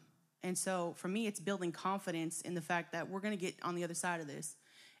so for me, it's building confidence in the fact that we're going to get on the other side of this.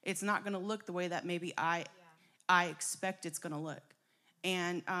 It's not going to look the way that maybe I expect it's going to look.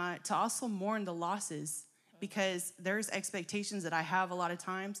 And to also mourn the losses, because there's expectations that I have a lot of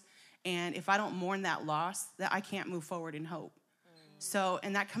times. And if I don't mourn that loss, that I can't move forward in hope. So,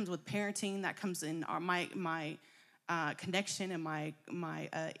 and that comes with parenting. That comes in my connection and my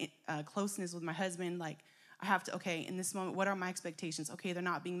closeness with my husband. Like, I have to, okay, in this moment, what are my expectations? Okay, they're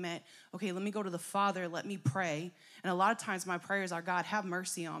not being met. Okay, let me go to the Father. Let me pray. And a lot of times my prayers are, God, have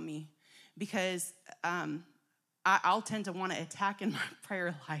mercy on me. Because I'll tend to want to attack in my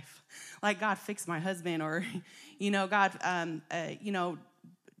prayer life. Like, God, fix my husband. Or, God,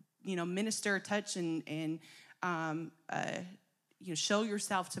 minister, touch, and show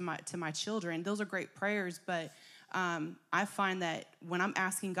yourself to my children. Those are great prayers. But I find that when I'm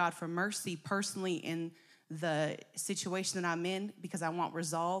asking God for mercy personally in the situation that I'm in, because I want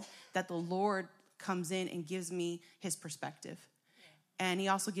resolve, that the Lord comes in and gives me his perspective. And he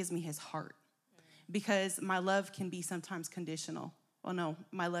also gives me his heart. Because my love can be sometimes conditional. Well, no,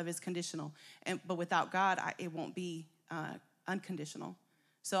 my love is conditional. But without God, it won't be unconditional.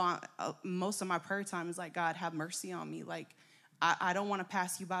 So most of my prayer time is like, God, have mercy on me. Like, I don't want to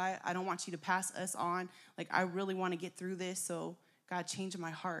pass you by. I don't want you to pass us on. Like, I really want to get through this. So, God, change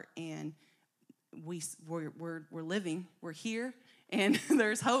my heart. And we're living. We're here. And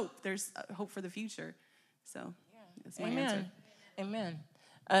there's hope. There's hope for the future. So, that's my answer. Amen.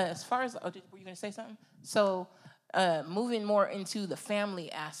 As far as, were you going to say something? So, moving more into the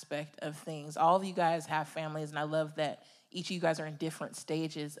family aspect of things. All of you guys have families, and I love that each of you guys are in different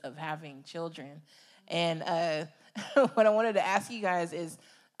stages of having children. And what I wanted to ask you guys is,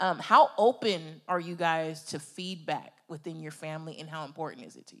 how open are you guys to feedback within your family, and how important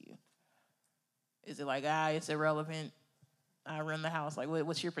is it to you? Is it like, it's irrelevant, I run the house? Like,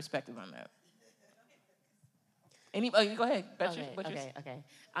 what's your perspective on that? Go ahead. Okay.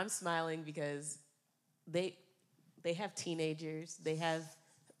 I'm smiling because they have teenagers. They have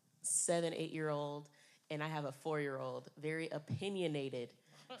 7, 8-year-old, and I have a 4-year-old, very opinionated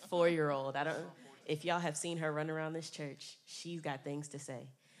 4-year-old. I don't know if y'all have seen her run around this church. She's got things to say.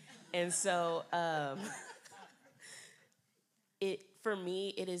 And so for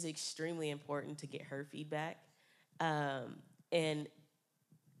me, it is extremely important to get her feedback. And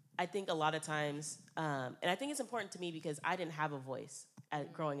I think a lot of times, and I think it's important to me because I didn't have a voice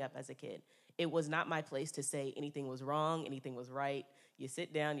growing up as a kid. It was not my place to say anything was wrong, anything was right. You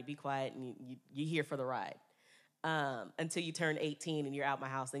sit down, you be quiet, and you're here for the ride. Until you turn 18 and you're out my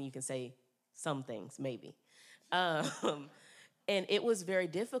house, then you can say some things, maybe. And it was very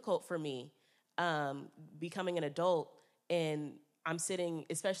difficult for me becoming an adult, and I'm sitting,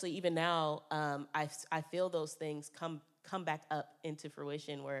 especially even now, I feel those things come back up into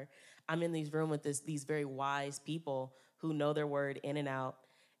fruition where I'm in these room with these very wise people who know their word in and out,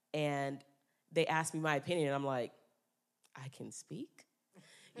 and they ask me my opinion, and I'm like, I can speak,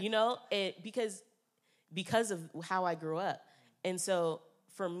 because of how I grew up. And so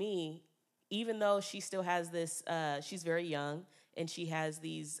for me, even though she still has this, she's very young, and she has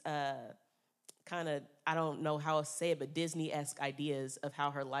these kind of, I don't know how to say it, but Disney-esque ideas of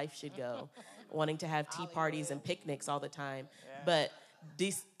how her life should go, wanting to have tea parties and picnics all the time. Yeah. But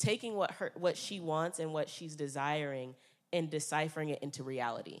taking what she wants and what she's desiring and deciphering it into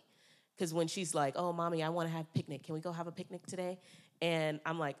reality. Because when she's like, oh, mommy, I want to have a picnic. Can we go have a picnic today? And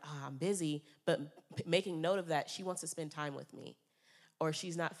I'm like, oh, I'm busy. But making note of that, she wants to spend time with me. Or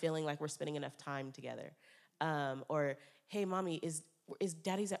she's not feeling like we're spending enough time together. Or, hey, mommy, is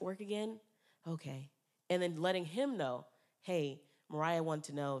daddy's at work again? Okay. And then letting him know, hey, Mariah wanted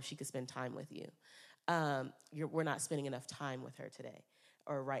to know if she could spend time with you. We're not spending enough time with her today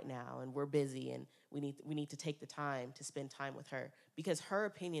or right now, and we're busy, and we need to take the time to spend time with her because her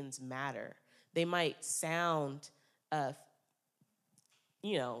opinions matter. They might sound, kind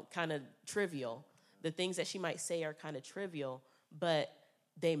of trivial. The things that she might say are kind of trivial, but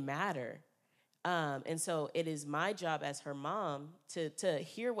they matter. And so it is my job as her mom to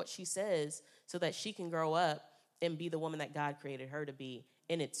hear what she says so that she can grow up and be the woman that God created her to be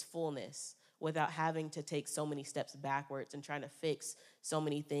in its fullness without having to take so many steps backwards and trying to fix so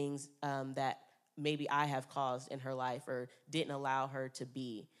many things that maybe I have caused in her life or didn't allow her to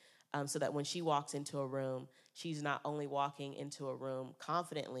be. So that when she walks into a room, she's not only walking into a room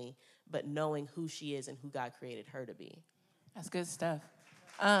confidently, but knowing who she is and who God created her to be. That's good stuff.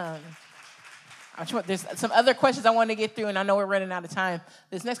 There's some other questions I want to get through, and I know we're running out of time.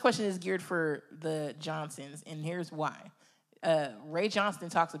 This next question is geared for the Johnsons, and here's why. Ray Johnston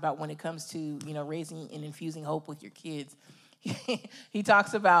talks about when it comes to raising and infusing hope with your kids. He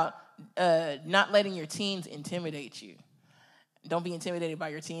talks about not letting your teens intimidate you. Don't be intimidated by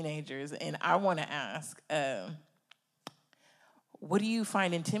your teenagers. And I want to ask, what do you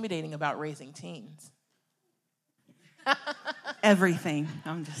find intimidating about raising teens? Everything.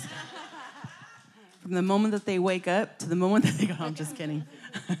 I'm just from the moment that they wake up to the moment that they go, I'm just kidding.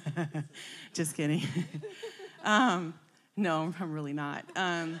 Just kidding. No, I'm really not.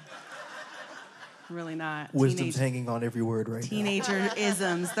 Really not. Wisdom's hanging on every word right now.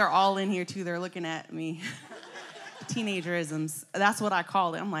 Teenager-isms. They're all in here, too. They're looking at me. Teenager-isms. That's what I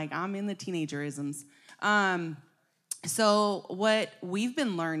call it. I'm like, I'm in the teenager-isms. So what we've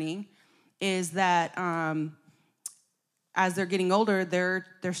been learning is that as they're getting older,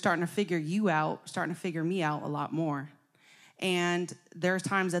 they're starting to figure you out, starting to figure me out a lot more. And there's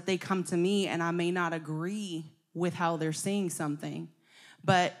times that they come to me and I may not agree with how they're saying something,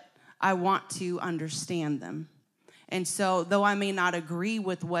 but I want to understand them. And so though I may not agree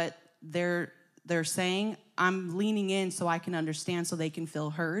with what they're saying, I'm leaning in so I can understand so they can feel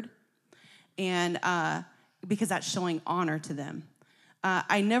heard. And because that's showing honor to them.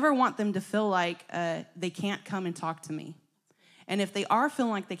 I never want them to feel like they can't come and talk to me. And if they are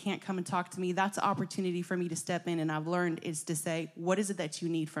feeling like they can't come and talk to me, that's an opportunity for me to step in. And I've learned is to say, what is it that you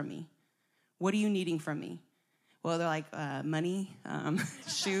need from me? What are you needing from me? Well, they're like, money,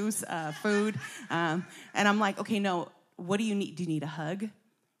 shoes, food. And I'm like, okay, no, what do you need? Do you need a hug?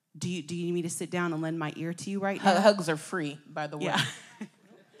 Do you need me to sit down and lend my ear to you right now? Hugs are free, by the way. Yeah.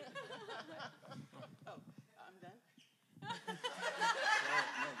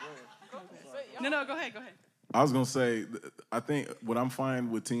 No, go ahead. I was going to say, I think what I'm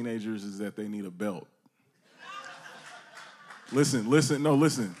finding with teenagers is that they need a belt. Listen.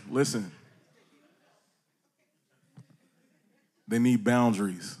 They need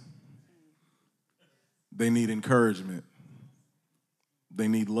boundaries. They need encouragement. They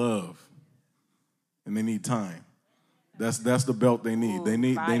need love. And they need time. That's the belt they need. They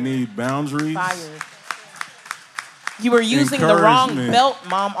need boundaries. Fire. You were using the wrong belt,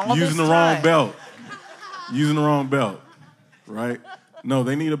 Mom, all this time. Using the wrong belt, right? No,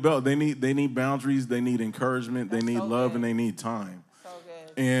 they need a belt. They need boundaries. They need encouragement. They need love, and they need time. So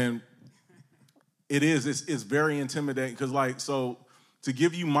good. And it's very intimidating because, to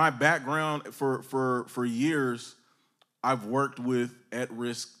give you my background for years, I've worked with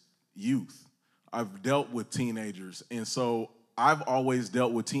at-risk youth. I've dealt with teenagers. And so I've always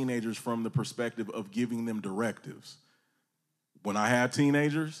dealt with teenagers from the perspective of giving them directives. When I had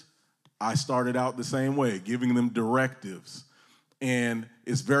teenagers, I started out the same way, giving them directives. And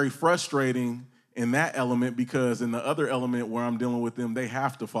it's very frustrating in that element because in the other element where I'm dealing with them, they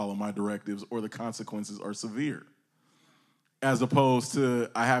have to follow my directives or the consequences are severe. As opposed to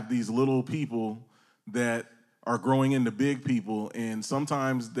I have these little people that are growing into big people, and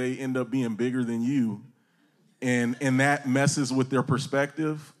sometimes they end up being bigger than you, and that messes with their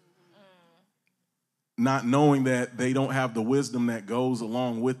perspective, not knowing that they don't have the wisdom that goes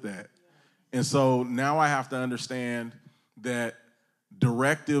along with that. And so now I have to understand that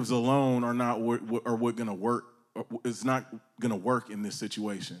directives alone are not what going to work. It's not going to work in this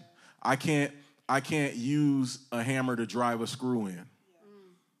situation. I can't use a hammer to drive a screw in.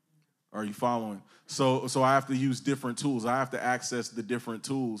 Are you following? So I have to use different tools. I have to access the different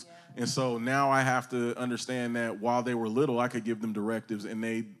tools. And so now I have to understand that while they were little, I could give them directives and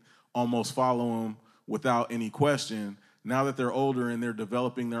they almost follow them without any question. Now that they're older and they're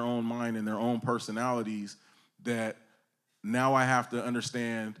developing their own mind and their own personalities, that now I have to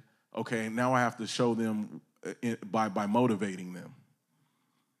understand, okay, now I have to show them by motivating them.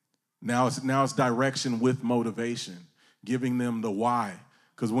 Now it's direction with motivation, giving them the why.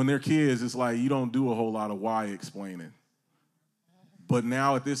 Because when they're kids, it's like you don't do a whole lot of why explaining. But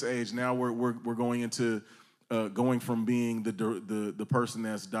now at this age, now we're going into going from being the person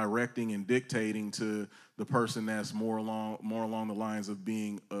that's directing and dictating to the person that's more along the lines of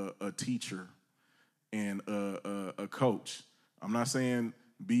being a teacher and a coach. I'm not saying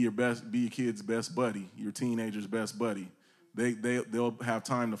be your kid's best buddy, your teenager's best buddy. They'll have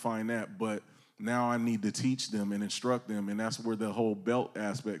time to find that, but now I need to teach them and instruct them, and that's where the whole belt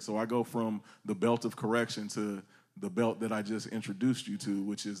aspect. So I go from the belt of correction to the belt that I just introduced you to,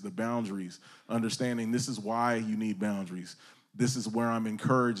 which is the boundaries. Understanding this is why you need boundaries. This is where I'm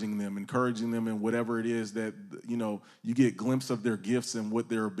encouraging them in whatever it is that, you get a glimpse of their gifts and what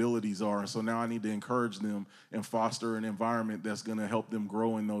their abilities are. So now I need to encourage them and foster an environment that's going to help them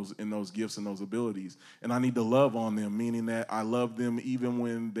grow in those gifts and those abilities. And I need to love on them, meaning that I love them even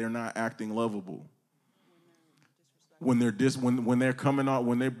when they're not acting lovable. When they're coming out,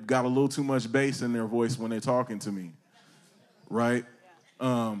 when they've got a little too much bass in their voice when they're talking to me, right?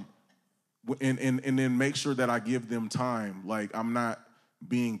 And then make sure that I give them time. Like I'm not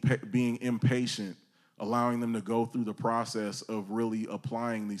being impatient, allowing them to go through the process of really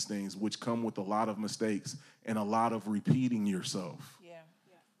applying these things, which come with a lot of mistakes and a lot of repeating yourself. Yeah.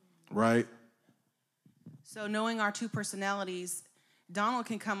 Right? So knowing our two personalities, Donald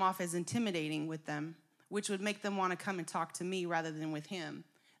can come off as intimidating with them, which would make them want to come and talk to me rather than with him.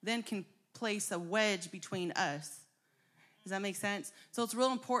 Then can place a wedge between us. Does that make sense? So it's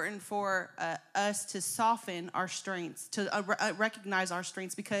real important for us to soften our strengths, to recognize our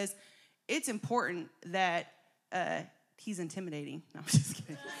strengths, because it's important that he's intimidating. No, I'm just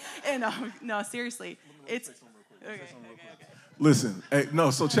kidding. And no, seriously, it's okay. Listen, hey,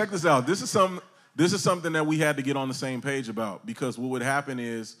 no. So check this out. This is something that we had to get on the same page about, because what would happen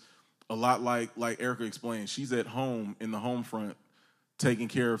is a lot like Erica explained. She's at home in the home front, taking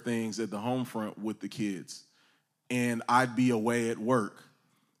care of things at the home front with the kids. And I'd be away at work.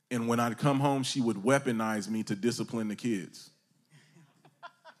 And when I'd come home, she would weaponize me to discipline the kids.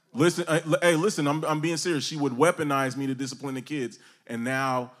 Listen, I'm being serious. She would weaponize me to discipline the kids. And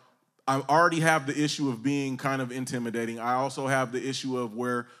now I already have the issue of being kind of intimidating. I also have the issue of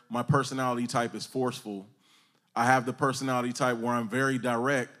where my personality type is forceful. I have the personality type where I'm very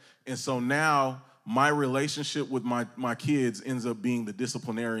direct. And so now my relationship with my kids ends up being the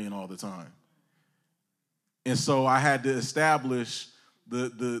disciplinarian all the time. And so I had to establish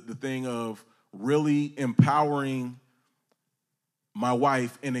the thing of really empowering my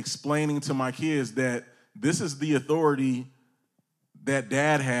wife and explaining to my kids that this is the authority that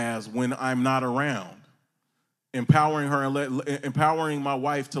dad has when I'm not around. Empowering her and empowering my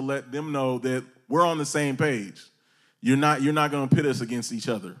wife to let them know that we're on the same page. You're not going to pit us against each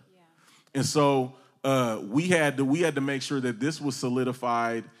other. Yeah. And so we had to make sure that this was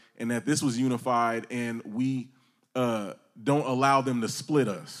solidified and that this was unified, and we don't allow them to split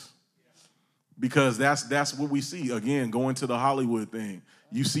us. Because that's what we see. Again, going to the Hollywood thing.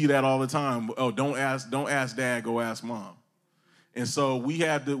 You see that all the time. Oh, don't ask dad, go ask mom. And so we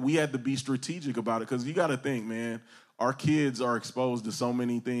had to be strategic about it, because you got to think, man, our kids are exposed to so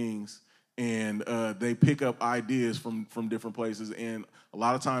many things, and they pick up ideas from different places, and a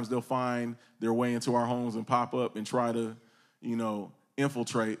lot of times they'll find their way into our homes and pop up and try to,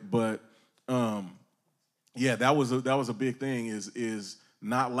 infiltrate. But yeah, that was a big thing. Is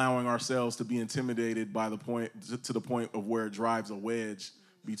not allowing ourselves to be intimidated by the point to the point of where it drives a wedge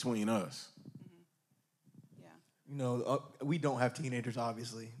between us. Yeah. You know, we don't have teenagers,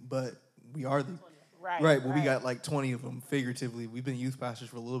 obviously, but we are the Right. Well, we got like 20 of them figuratively. We've been youth pastors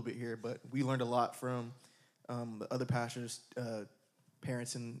for a little bit here, but we learned a lot from the other pastors,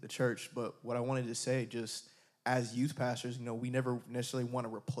 parents in the church. But what I wanted to say, just as youth pastors, you know, we never necessarily want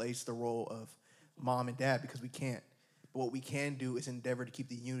to replace the role of mom and dad because we can't. But what we can do is endeavor to keep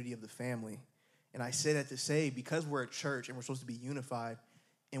the unity of the family. And I say that to say, because we're a church and we're supposed to be unified,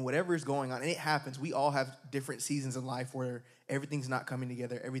 and whatever is going on, and it happens, we all have different seasons in life where everything's not coming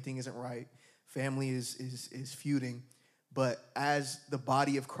together, everything isn't right, family is feuding. But as the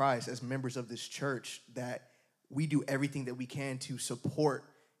body of Christ, as members of this church, that we do everything that we can to support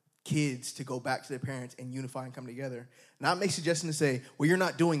kids to go back to their parents and unify and come together. Not make suggestions to say, well, you're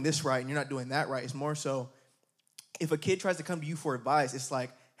not doing this right and you're not doing that right. It's more so, if a kid tries to come to you for advice, it's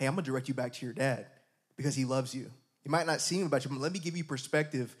like, hey, I'm going to direct you back to your dad because he loves you. You might not see him about you, but let me give you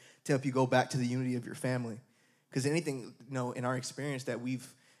perspective to help you go back to the unity of your family. Because anything, you know, in our experience that we've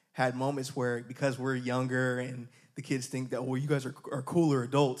had moments where, because we're younger and the kids think that, well, you guys are cooler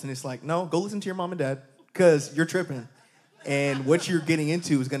adults. And it's like, no, go listen to your mom and dad because you're tripping. And what you're getting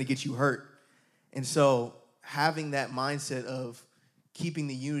into is going to get you hurt. And so having that mindset of keeping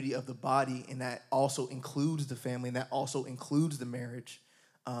the unity of the body, and that also includes the family, and that also includes the marriage,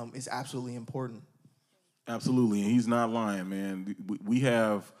 is absolutely important. Absolutely, and he's not lying, man. We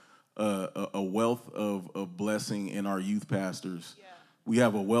have a wealth of blessing in our youth pastors. Yeah. We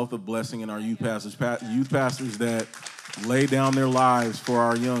have a wealth of blessing in our youth pastors. Youth pastors that lay down their lives for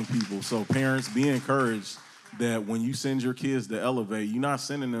our young people. So parents, be encouraged that when you send your kids to Elevate, you're not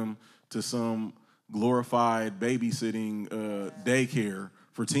sending them to some glorified babysitting daycare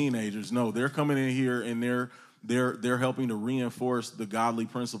for teenagers. No, they're coming in here and they're helping to reinforce the godly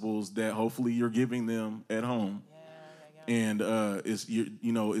principles that hopefully you're giving them at home. Yeah. And it's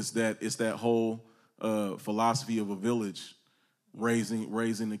that whole philosophy of a village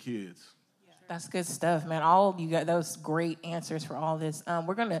raising the kids. That's good stuff, man. All you got those great answers for all this.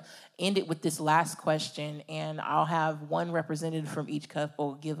 We're gonna end it with this last question, and I'll have one representative from each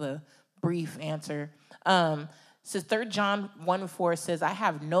couple give a brief answer. So 3 John 1:4 says, I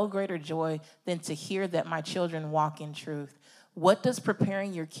have no greater joy than to hear that my children walk in truth. What does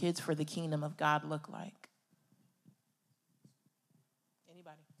preparing your kids for the kingdom of God look like?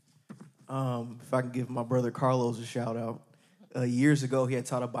 Anybody? If I can give my brother Carlos a shout out. Years ago, he had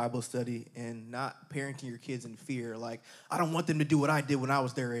taught a Bible study and not parenting your kids in fear. Like, I don't want them to do what I did when I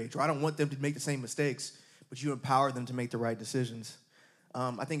was their age, or I don't want them to make the same mistakes, but you empower them to make the right decisions.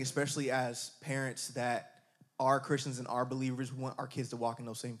 I think especially as parents that are Christians and are believers, we want our kids to walk in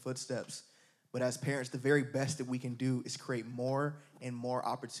those same footsteps. But as parents, the very best that we can do is create more and more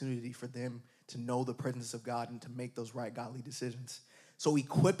opportunity for them to know the presence of God and to make those right godly decisions. So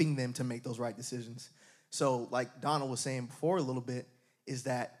equipping them to make those right decisions. So like Donald was saying before a little bit, is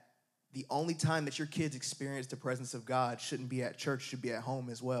that the only time that your kids experience the presence of God shouldn't be at church, should be at home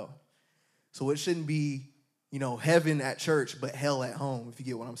as well. So it shouldn't be, heaven at church, but hell at home, if you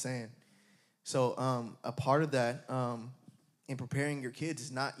get what I'm saying. So a part of that in preparing your kids is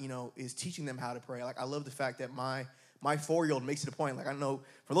not, is teaching them how to pray. Like, I love the fact that my 4-year-old makes it a point. Like, I know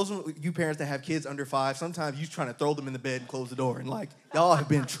for those of you parents that have kids under 5, sometimes you're trying to throw them in the bed and close the door. And like, y'all have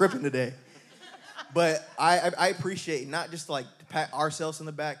been tripping today. But I appreciate not just like to pat ourselves on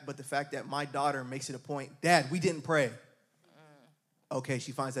the back, but the fact that my daughter makes it a point. Dad, we didn't pray. Okay,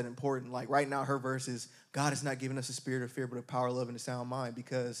 she finds that important. Like right now, her verse is, God has not given us a spirit of fear, but of power, love, and a sound mind.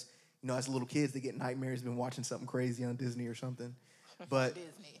 Because, as little kids, they get nightmares, been watching something crazy on Disney or something. But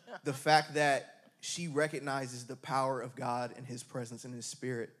the fact that she recognizes the power of God and his presence and his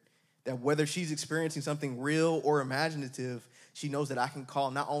spirit, that whether she's experiencing something real or imaginative, she knows that I can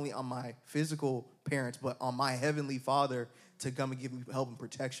call not only on my physical parents, but on my heavenly Father to come and give me help and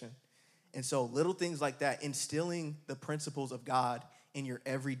protection. And so little things like that, instilling the principles of God in your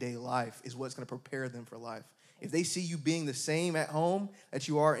everyday life is what's going to prepare them for life. If they see you being the same at home that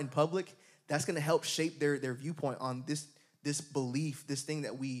you are in public, that's going to help shape their viewpoint on this belief, this thing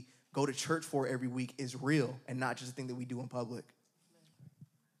that we go to church for every week is real and not just a thing that we do in public.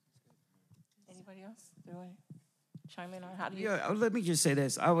 Anybody else? Do I chime in on how do you? Yeah, let me just say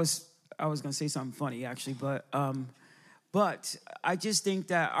this. I was going to say something funny actually, but I just think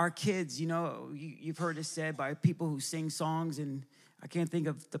that our kids, you've heard it said by people who sing songs, and I can't think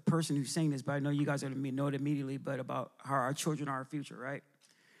of the person who sang this, but I know you guys are going to know it immediately. But about how our children are our future, right?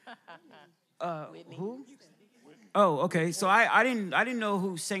 Who? Oh, okay. So I didn't know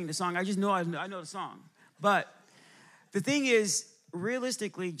who sang the song. I just know I know the song. But the thing is,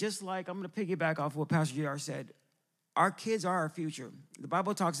 realistically, just like I'm going to piggyback off what Pastor JR said, our kids are our future. The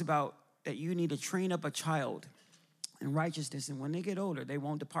Bible talks about that you need to train up a child in righteousness, and when they get older, they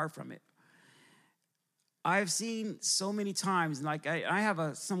won't depart from it. I've seen so many times, like I have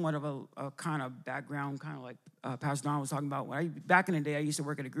a somewhat of a kind of background, kind of like Pastor Don was talking about. Back in the day, I used to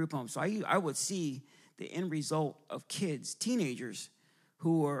work at a group home, so I would see the end result of kids, teenagers,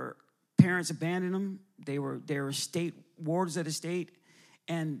 who were parents abandoned them. They were state wards of the state.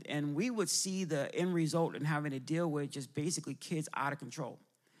 And we would see the end result in having to deal with just basically kids out of control.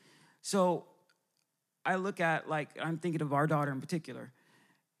 So I look at, like, I'm thinking of our daughter in particular.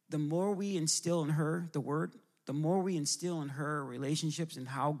 The more we instill in her the word, the more we instill in her relationships and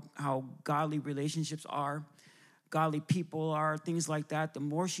how godly relationships are, godly people are, things like that, the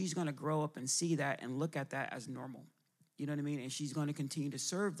more she's going to grow up and see that and look at that as normal. You know what I mean? And she's going to continue to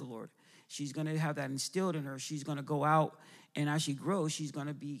serve the Lord. She's going to have that instilled in her. She's going to go out, and as she grows, she's going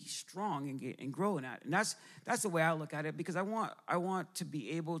to be strong and grow in that. And that's the way I look at it, because I want to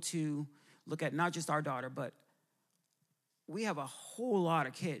be able to look at not just our daughter, but we have a whole lot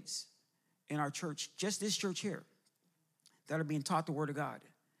of kids in our church, just this church here, that are being taught the Word of God,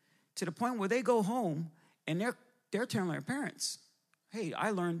 to the point where they go home and they're telling their parents, hey, I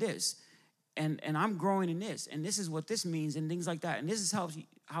learned this, and I'm growing in this, and this is what this means, and things like that. And this is how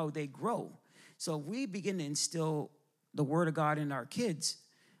they grow. So if we begin to instill the Word of God in our kids,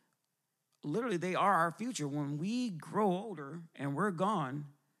 literally they are our future. When we grow older and we're gone,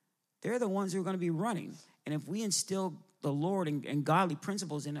 they're the ones who are going to be running. And if we instill the Lord and godly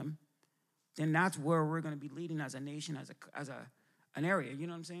principles in them, then that's where we're going to be leading as a nation, as an area. You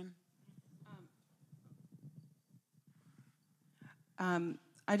know what I'm saying?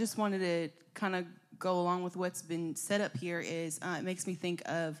 I just wanted to kind of go along with what's been set up here. Is it makes me think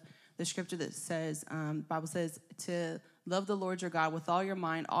of the scripture that says, Bible says, to love the Lord your God with all your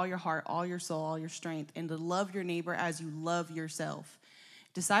mind, all your heart, all your soul, all your strength, and to love your neighbor as you love yourself.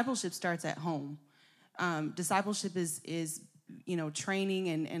 Discipleship starts at home. Discipleship is training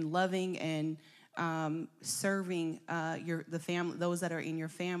and loving and serving the family, those that are in your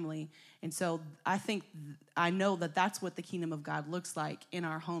family. And so I know that that's what the kingdom of God looks like in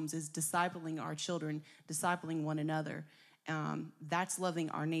our homes, is discipling our children, discipling one another. That's loving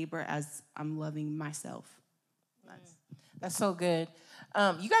our neighbor as I'm loving myself. That's so good.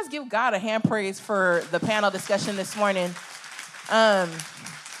 You guys give God a hand praise for the panel discussion this morning.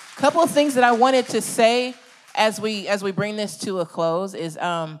 Couple of things that I wanted to say as we bring this to a close is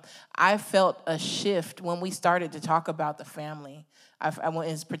I felt a shift when we started to talk about the family. I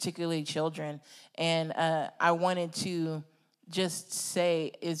want, particularly children, and I wanted to just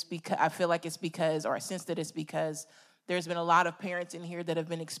say is because I feel like it's because, or I sense that it's because there's been a lot of parents in here that have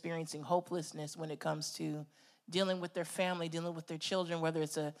been experiencing hopelessness when it comes to dealing with their family, dealing with their children, whether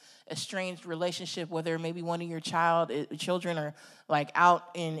it's a estranged relationship, whether maybe one of your children are like out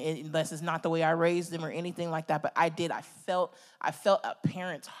unless it's not the way I raised them or anything like that. But I felt a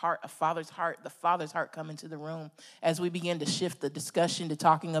parent's heart, a father's heart, the father's heart come into the room as we begin to shift the discussion to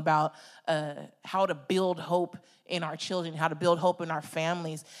talking about how to build hope in our children, how to build hope in our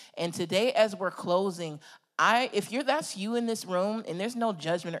families. And today, as we're closing, if that's you in this room, and there's no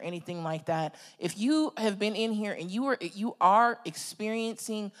judgment or anything like that, if you have been in here and you are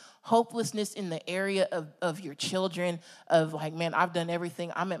experiencing hopelessness in the area of your children, of like, man, I've done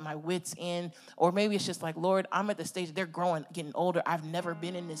everything, I'm at my wit's end, or maybe it's just like, Lord, I'm at the stage, they're growing, getting older, I've never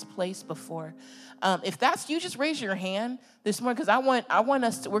been in this place before. If that's you, just raise your hand this morning,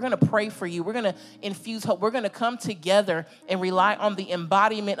 because we're going to pray for you. We're going to infuse hope. We're going to come together and rely on the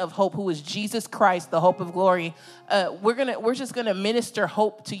embodiment of hope, who is Jesus Christ, the hope of glory. We're just going to minister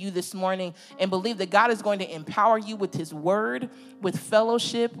hope to you this morning and believe that God is going to empower you with his word, with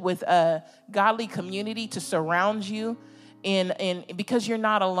fellowship, with a godly community to surround you. And because you're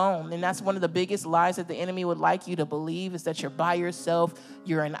not alone. And that's one of the biggest lies that the enemy would like you to believe, is that you're by yourself,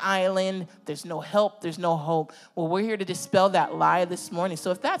 you're an island, there's no help, there's no hope. Well, we're here to dispel that lie this morning. So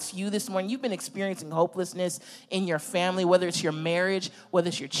if that's you this morning, you've been experiencing hopelessness in your family, whether it's your marriage, whether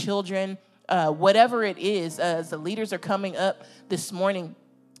it's your children, whatever it is, as the leaders are coming up this morning,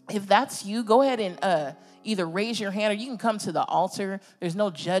 if that's you, go ahead and either raise your hand or you can come to the altar. There's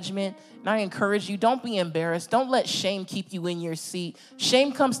no judgment. And I encourage you, don't be embarrassed. Don't let shame keep you in your seat.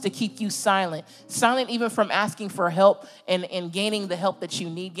 Shame comes to keep you silent even from asking for help and gaining the help that you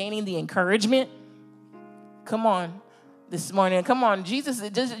need, gaining the encouragement. Come on this morning. Come on. Jesus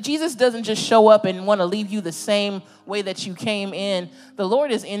doesn't just show up and want to leave you the same way that you came in. The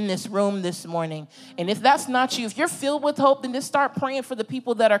Lord is in this room this morning. And if that's not you, if you're filled with hope, then just start praying for the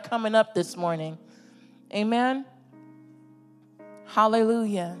people that are coming up this morning. Amen.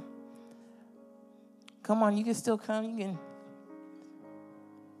 Hallelujah. Come on, you can still come. You can.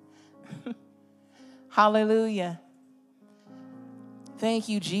 Hallelujah. Thank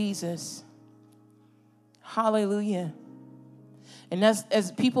you, Jesus. Hallelujah. And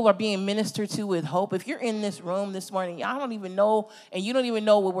as people are being ministered to with hope, if you're in this room this morning, I don't even know, and you don't even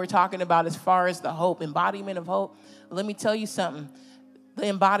know what we're talking about as far as the hope, embodiment of hope. Let me tell you something.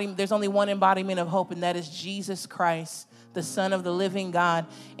 There's only one embodiment of hope, and that is Jesus Christ, the Son of the living God.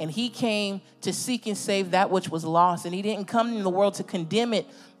 And he came to seek and save that which was lost. And he didn't come in the world to condemn it,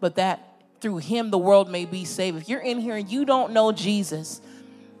 but that through him the world may be saved. If you're in here and you don't know Jesus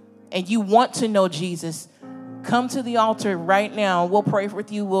and you want to know Jesus, come to the altar right now. We'll pray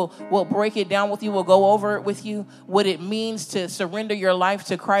with you. We'll break it down with you. We'll go over it with you, what it means to surrender your life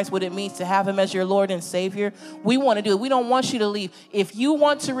to Christ, what it means to have him as your Lord and Savior. We want to do it. We don't want you to leave. If you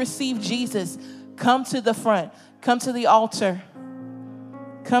want to receive Jesus, come to the front. Come to the altar.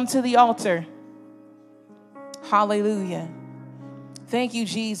 Come to the altar. Hallelujah. Thank you,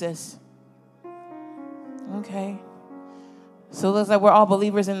 Jesus. Okay. So it looks like we're all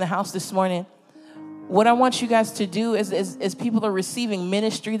believers in the house this morning. What I want you guys to do is as people are receiving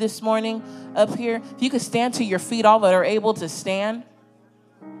ministry this morning up here, if you could stand to your feet, all that are able to stand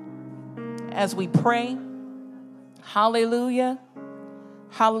as we pray. Hallelujah.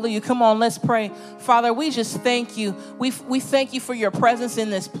 Hallelujah. Come on, let's pray. Father, we just thank you. We thank you for your presence in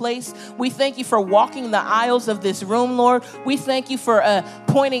this place. We thank you for walking the aisles of this room, Lord. We thank you for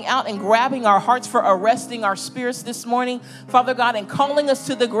pointing out and grabbing our hearts, for arresting our spirits this morning, Father God, and calling us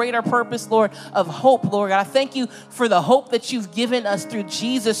to the greater purpose, Lord, of hope, Lord God. I thank you for the hope that you've given us through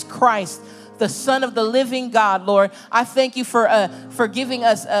Jesus Christ, the Son of the living God, Lord. I thank you for giving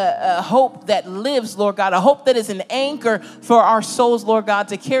us a hope that lives, Lord God, a hope that is an anchor for our souls, Lord God,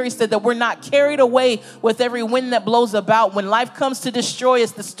 to carry so that we're not carried away with every wind that blows about. When life comes to destroy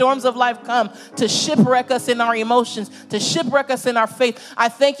us, the storms of life come to shipwreck us in our emotions, to shipwreck us in our faith. I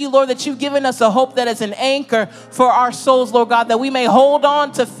thank you, Lord, that you've given us a hope that is an anchor for our souls, Lord God, that we may hold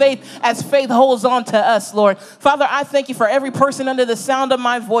on to faith as faith holds on to us, Lord. Father, I thank you for every person under the sound of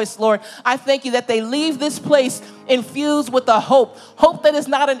my voice, Lord. I thank you that they leave this place infused with a hope that is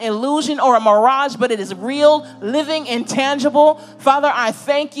not an illusion or a mirage, but it is real, living, and tangible. Father, I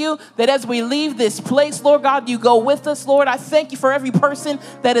thank you that as we leave this place, Lord God, you go with us, Lord. I thank you for every person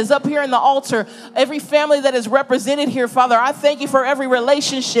that is up here in the altar, every family that is represented here, Father. I thank you for every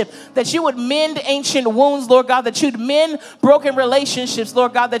relationship, that you would mend ancient wounds, Lord God, that you'd mend broken relationships,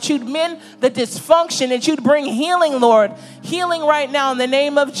 Lord God, that you'd mend the dysfunction, that you'd bring healing, Lord. Healing right now in the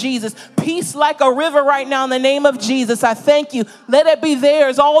name of Jesus. Peace like a river right now in the name of Jesus. I thank you. Let it be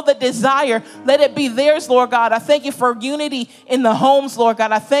theirs, all the desire. Let it be theirs, Lord God. I thank you for unity in the homes, Lord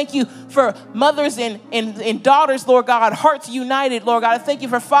God. I thank you for mothers and daughters, Lord God, hearts united, Lord God. I thank you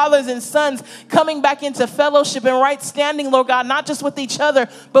for fathers and sons coming back into fellowship and right standing, Lord God, not just with each other,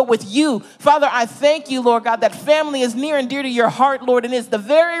 but with you. Father, I thank you, Lord God, that family is near and dear to your heart, Lord, and it's the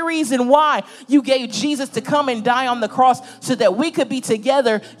very reason why you gave Jesus to come and die on the cross so that we could be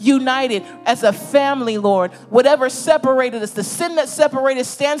together, united as a family, Lord. Whatever separated us, the sin that separated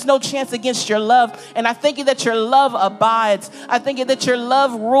stands no chance against your love. And I thank you that your love abides. I thank you that your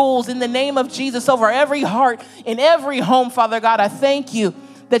love rules in the name of Jesus over every heart, in every home, Father God. I thank you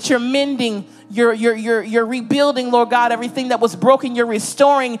that you're mending, you're rebuilding, Lord God, everything that was broken. You're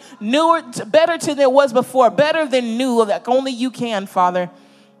restoring newer, better than it was before, better than new, like only you can, Father.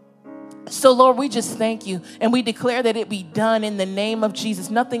 So, Lord, we just thank you, and we declare that it be done in the name of Jesus.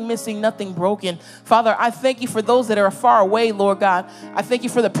 Nothing missing, nothing broken. Father, I thank you for those that are far away, Lord God. I thank you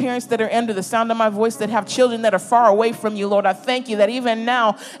for the parents that are under the sound of my voice that have children that are far away from you, Lord. I thank you that even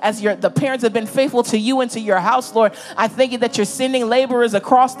now, as the parents have been faithful to you and to your house, Lord, I thank you that you're sending laborers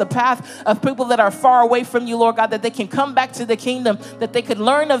across the path of people that are far away from you, Lord God, that they can come back to the kingdom, that they could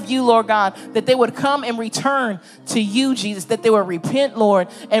learn of you, Lord God, that they would come and return to you, Jesus, that they would repent, Lord,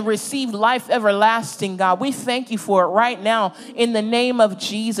 and receive life everlasting, God. We thank you for it right now in the name of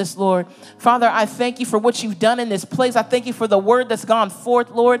Jesus, Lord. Father, I thank you for what you've done in this place. I thank you for the word that's gone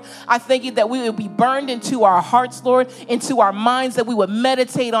forth, Lord. I thank you that we would be burned into our hearts, Lord, into our minds, that we would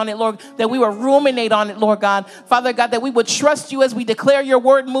meditate on it, Lord, that we would ruminate on it, Lord God. Father God, that we would trust you as we declare your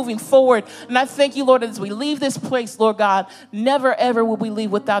word moving forward. And I thank you, Lord, as we leave this place, Lord God, never ever will we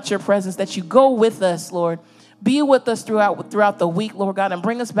leave without your presence, that you go with us, Lord. Be with us throughout the week, Lord God, and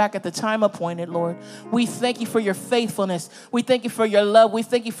bring us back at the time appointed, Lord. We thank you for your faithfulness. We thank you for your love. We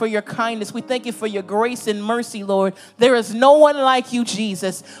thank you for your kindness. We thank you for your grace and mercy, Lord. There is no one like you,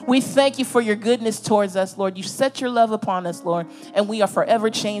 Jesus. We thank you for your goodness towards us, Lord. You set your love upon us, Lord, and we are forever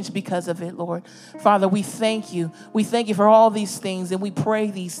changed because of it, Lord. Father, we thank you. We thank you for all these things, and we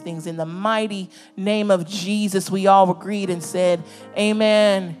pray these things in the mighty name of Jesus. We all agreed and said,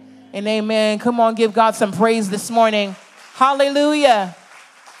 amen. And amen. Come on, give God some praise this morning. Hallelujah.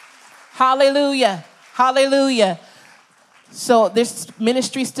 Hallelujah. Hallelujah. So there's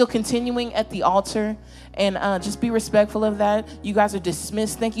ministry still continuing at the altar. And just be respectful of that. You guys are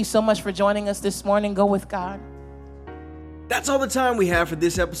dismissed. Thank you so much for joining us this morning. Go with God. That's all the time we have for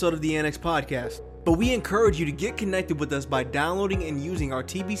this episode of the Annex Podcast. But we encourage you to get connected with us by downloading and using our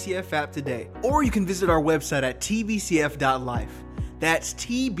TBCF app today. Or you can visit our website at tbcf.life. That's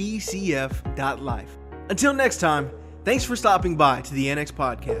tbcf.life. Until next time, thanks for stopping by to the Annex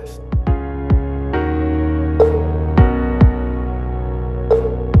Podcast.